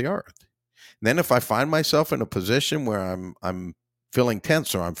face of the earth. And then if I find myself in a position where I'm feeling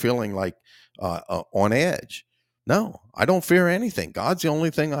tense or I'm feeling like on edge, no, I don't fear anything. God's the only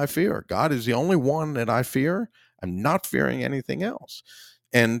thing I fear. God is the only one that I fear. I'm not fearing anything else.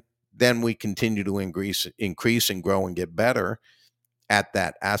 And then we continue to increase and grow and get better at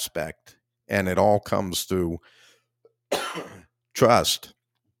that aspect. And it all comes through trust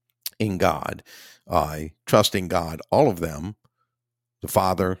in God, trusting God, all of them, the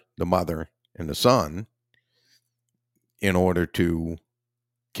Father, the Mother, and the Son, in order to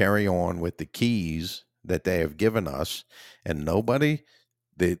carry on with the keys that they have given us. And nobody,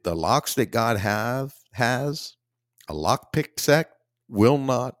 the locks that God has, a lockpick set will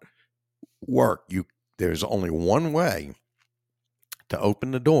not work. There's only one way to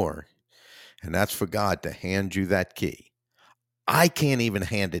open the door, and that's for God to hand you that key. I can't even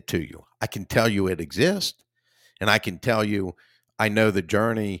hand it to you. I can tell you it exists, and I can tell you I know the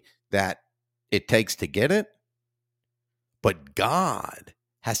journey that it takes to get it, but God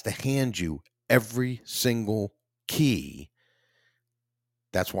has to hand you every single key.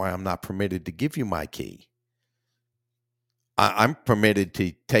 That's why I'm not permitted to give you my key. I'm permitted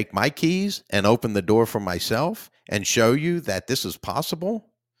to take my keys and open the door for myself and show you that this is possible.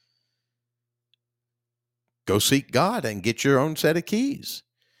 Go seek God and get your own set of keys.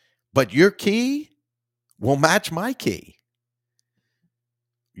 But your key will match my key.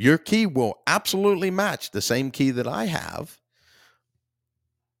 Your key will absolutely match the same key that I have,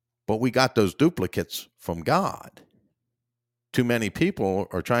 but we got those duplicates from God. Too many people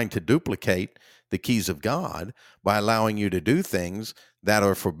are trying to duplicate the keys of God by allowing you to do things that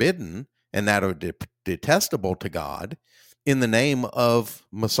are forbidden and that are detestable to God in the name of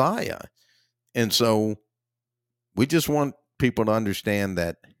Messiah. And so we just want people to understand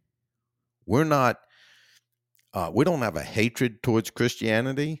that we don't have a hatred towards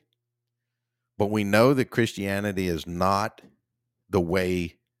Christianity, but we know that Christianity is not the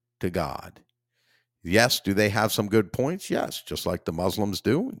way to God. Yes, do they have some good points? Yes, just like the Muslims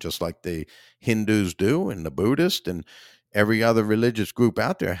do, just like the Hindus do, and the Buddhists and every other religious group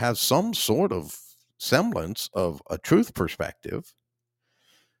out there has some sort of semblance of a truth perspective,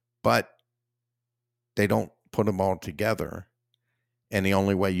 but they don't put them all together. And the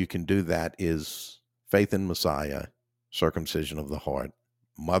only way you can do that is faith in Messiah, circumcision of the heart,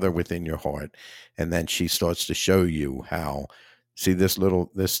 mother within your heart. And then she starts to show you how, see this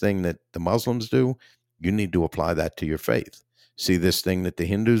thing that the Muslims do, you need to apply that to your faith. See this thing that the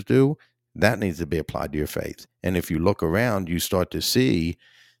Hindus do, that needs to be applied to your faith. And if you look around, you start to see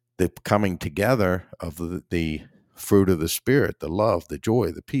the coming together of the fruit of the Spirit, the love, the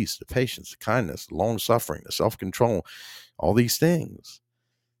joy, the peace, the patience, the kindness, the long suffering, the self-control, all these things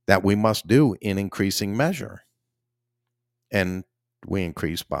that we must do in increasing measure. And we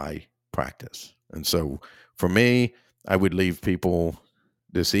increase by practice. And so for me, I would leave people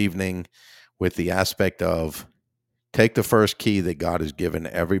this evening with the aspect of take the first key that God has given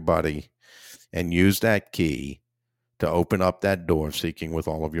everybody and use that key to open up that door of seeking with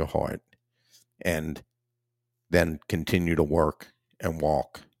all of your heart, and then continue to work and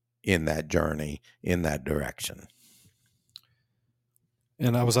walk in that journey, in that direction.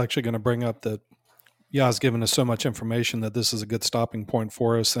 And I was actually going to bring up that Yah has given us so much information that this is a good stopping point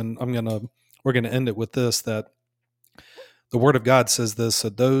for us. And we're going to end it with this, that the Word of God says this,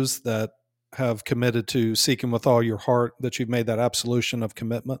 that those that have committed to seeking with all your heart, that you've made that absolution of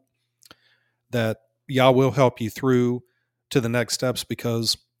commitment, that Yah will help you through to the next steps,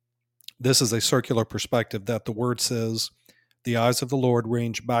 because this is a circular perspective that the Word says the eyes of the Lord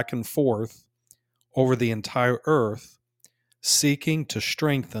range back and forth over the entire earth, seeking to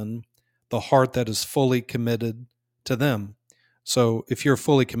strengthen the heart that is fully committed to them. So if you're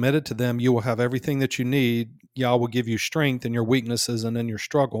fully committed to them, you will have everything that you need. Yah will give you strength in your weaknesses and in your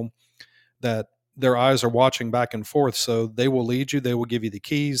struggle, that their eyes are watching back and forth. So they will lead you. They will give you the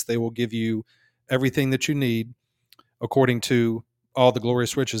keys. They will give you everything that you need according to all the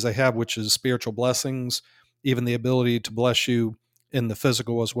glorious riches they have, which is spiritual blessings, even the ability to bless you in the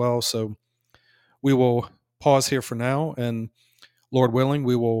physical as well. So we will pause here for now, and Lord willing,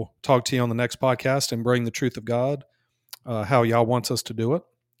 we will talk to you on the next podcast and bring the truth of God, how Yah wants us to do it.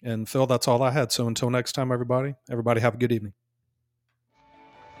 And Phil, that's all I had. So until next time, everybody have a good evening.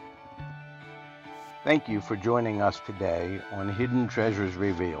 Thank you for joining us today on Hidden Treasures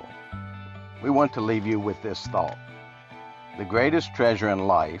Revealed. We want to leave you with this thought. The greatest treasure in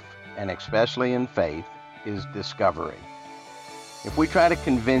life, and especially in faith, is discovery. If we try to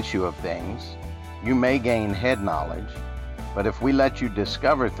convince you of things, you may gain head knowledge, but if we let you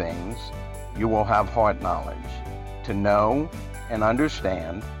discover things, you will have heart knowledge, to know and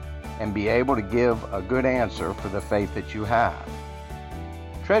understand and be able to give a good answer for the faith that you have.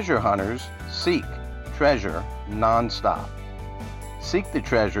 Treasure hunters seek treasure nonstop. Seek the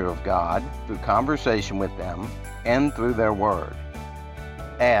treasure of God through conversation with them and through their word.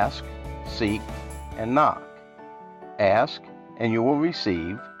 Ask, seek, and knock. Ask, and you will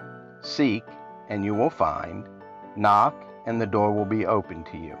receive. Seek, and you will find. Knock, and the door will be open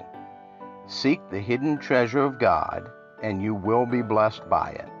to you. Seek the hidden treasure of God, and you will be blessed by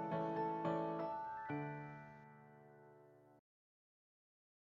it.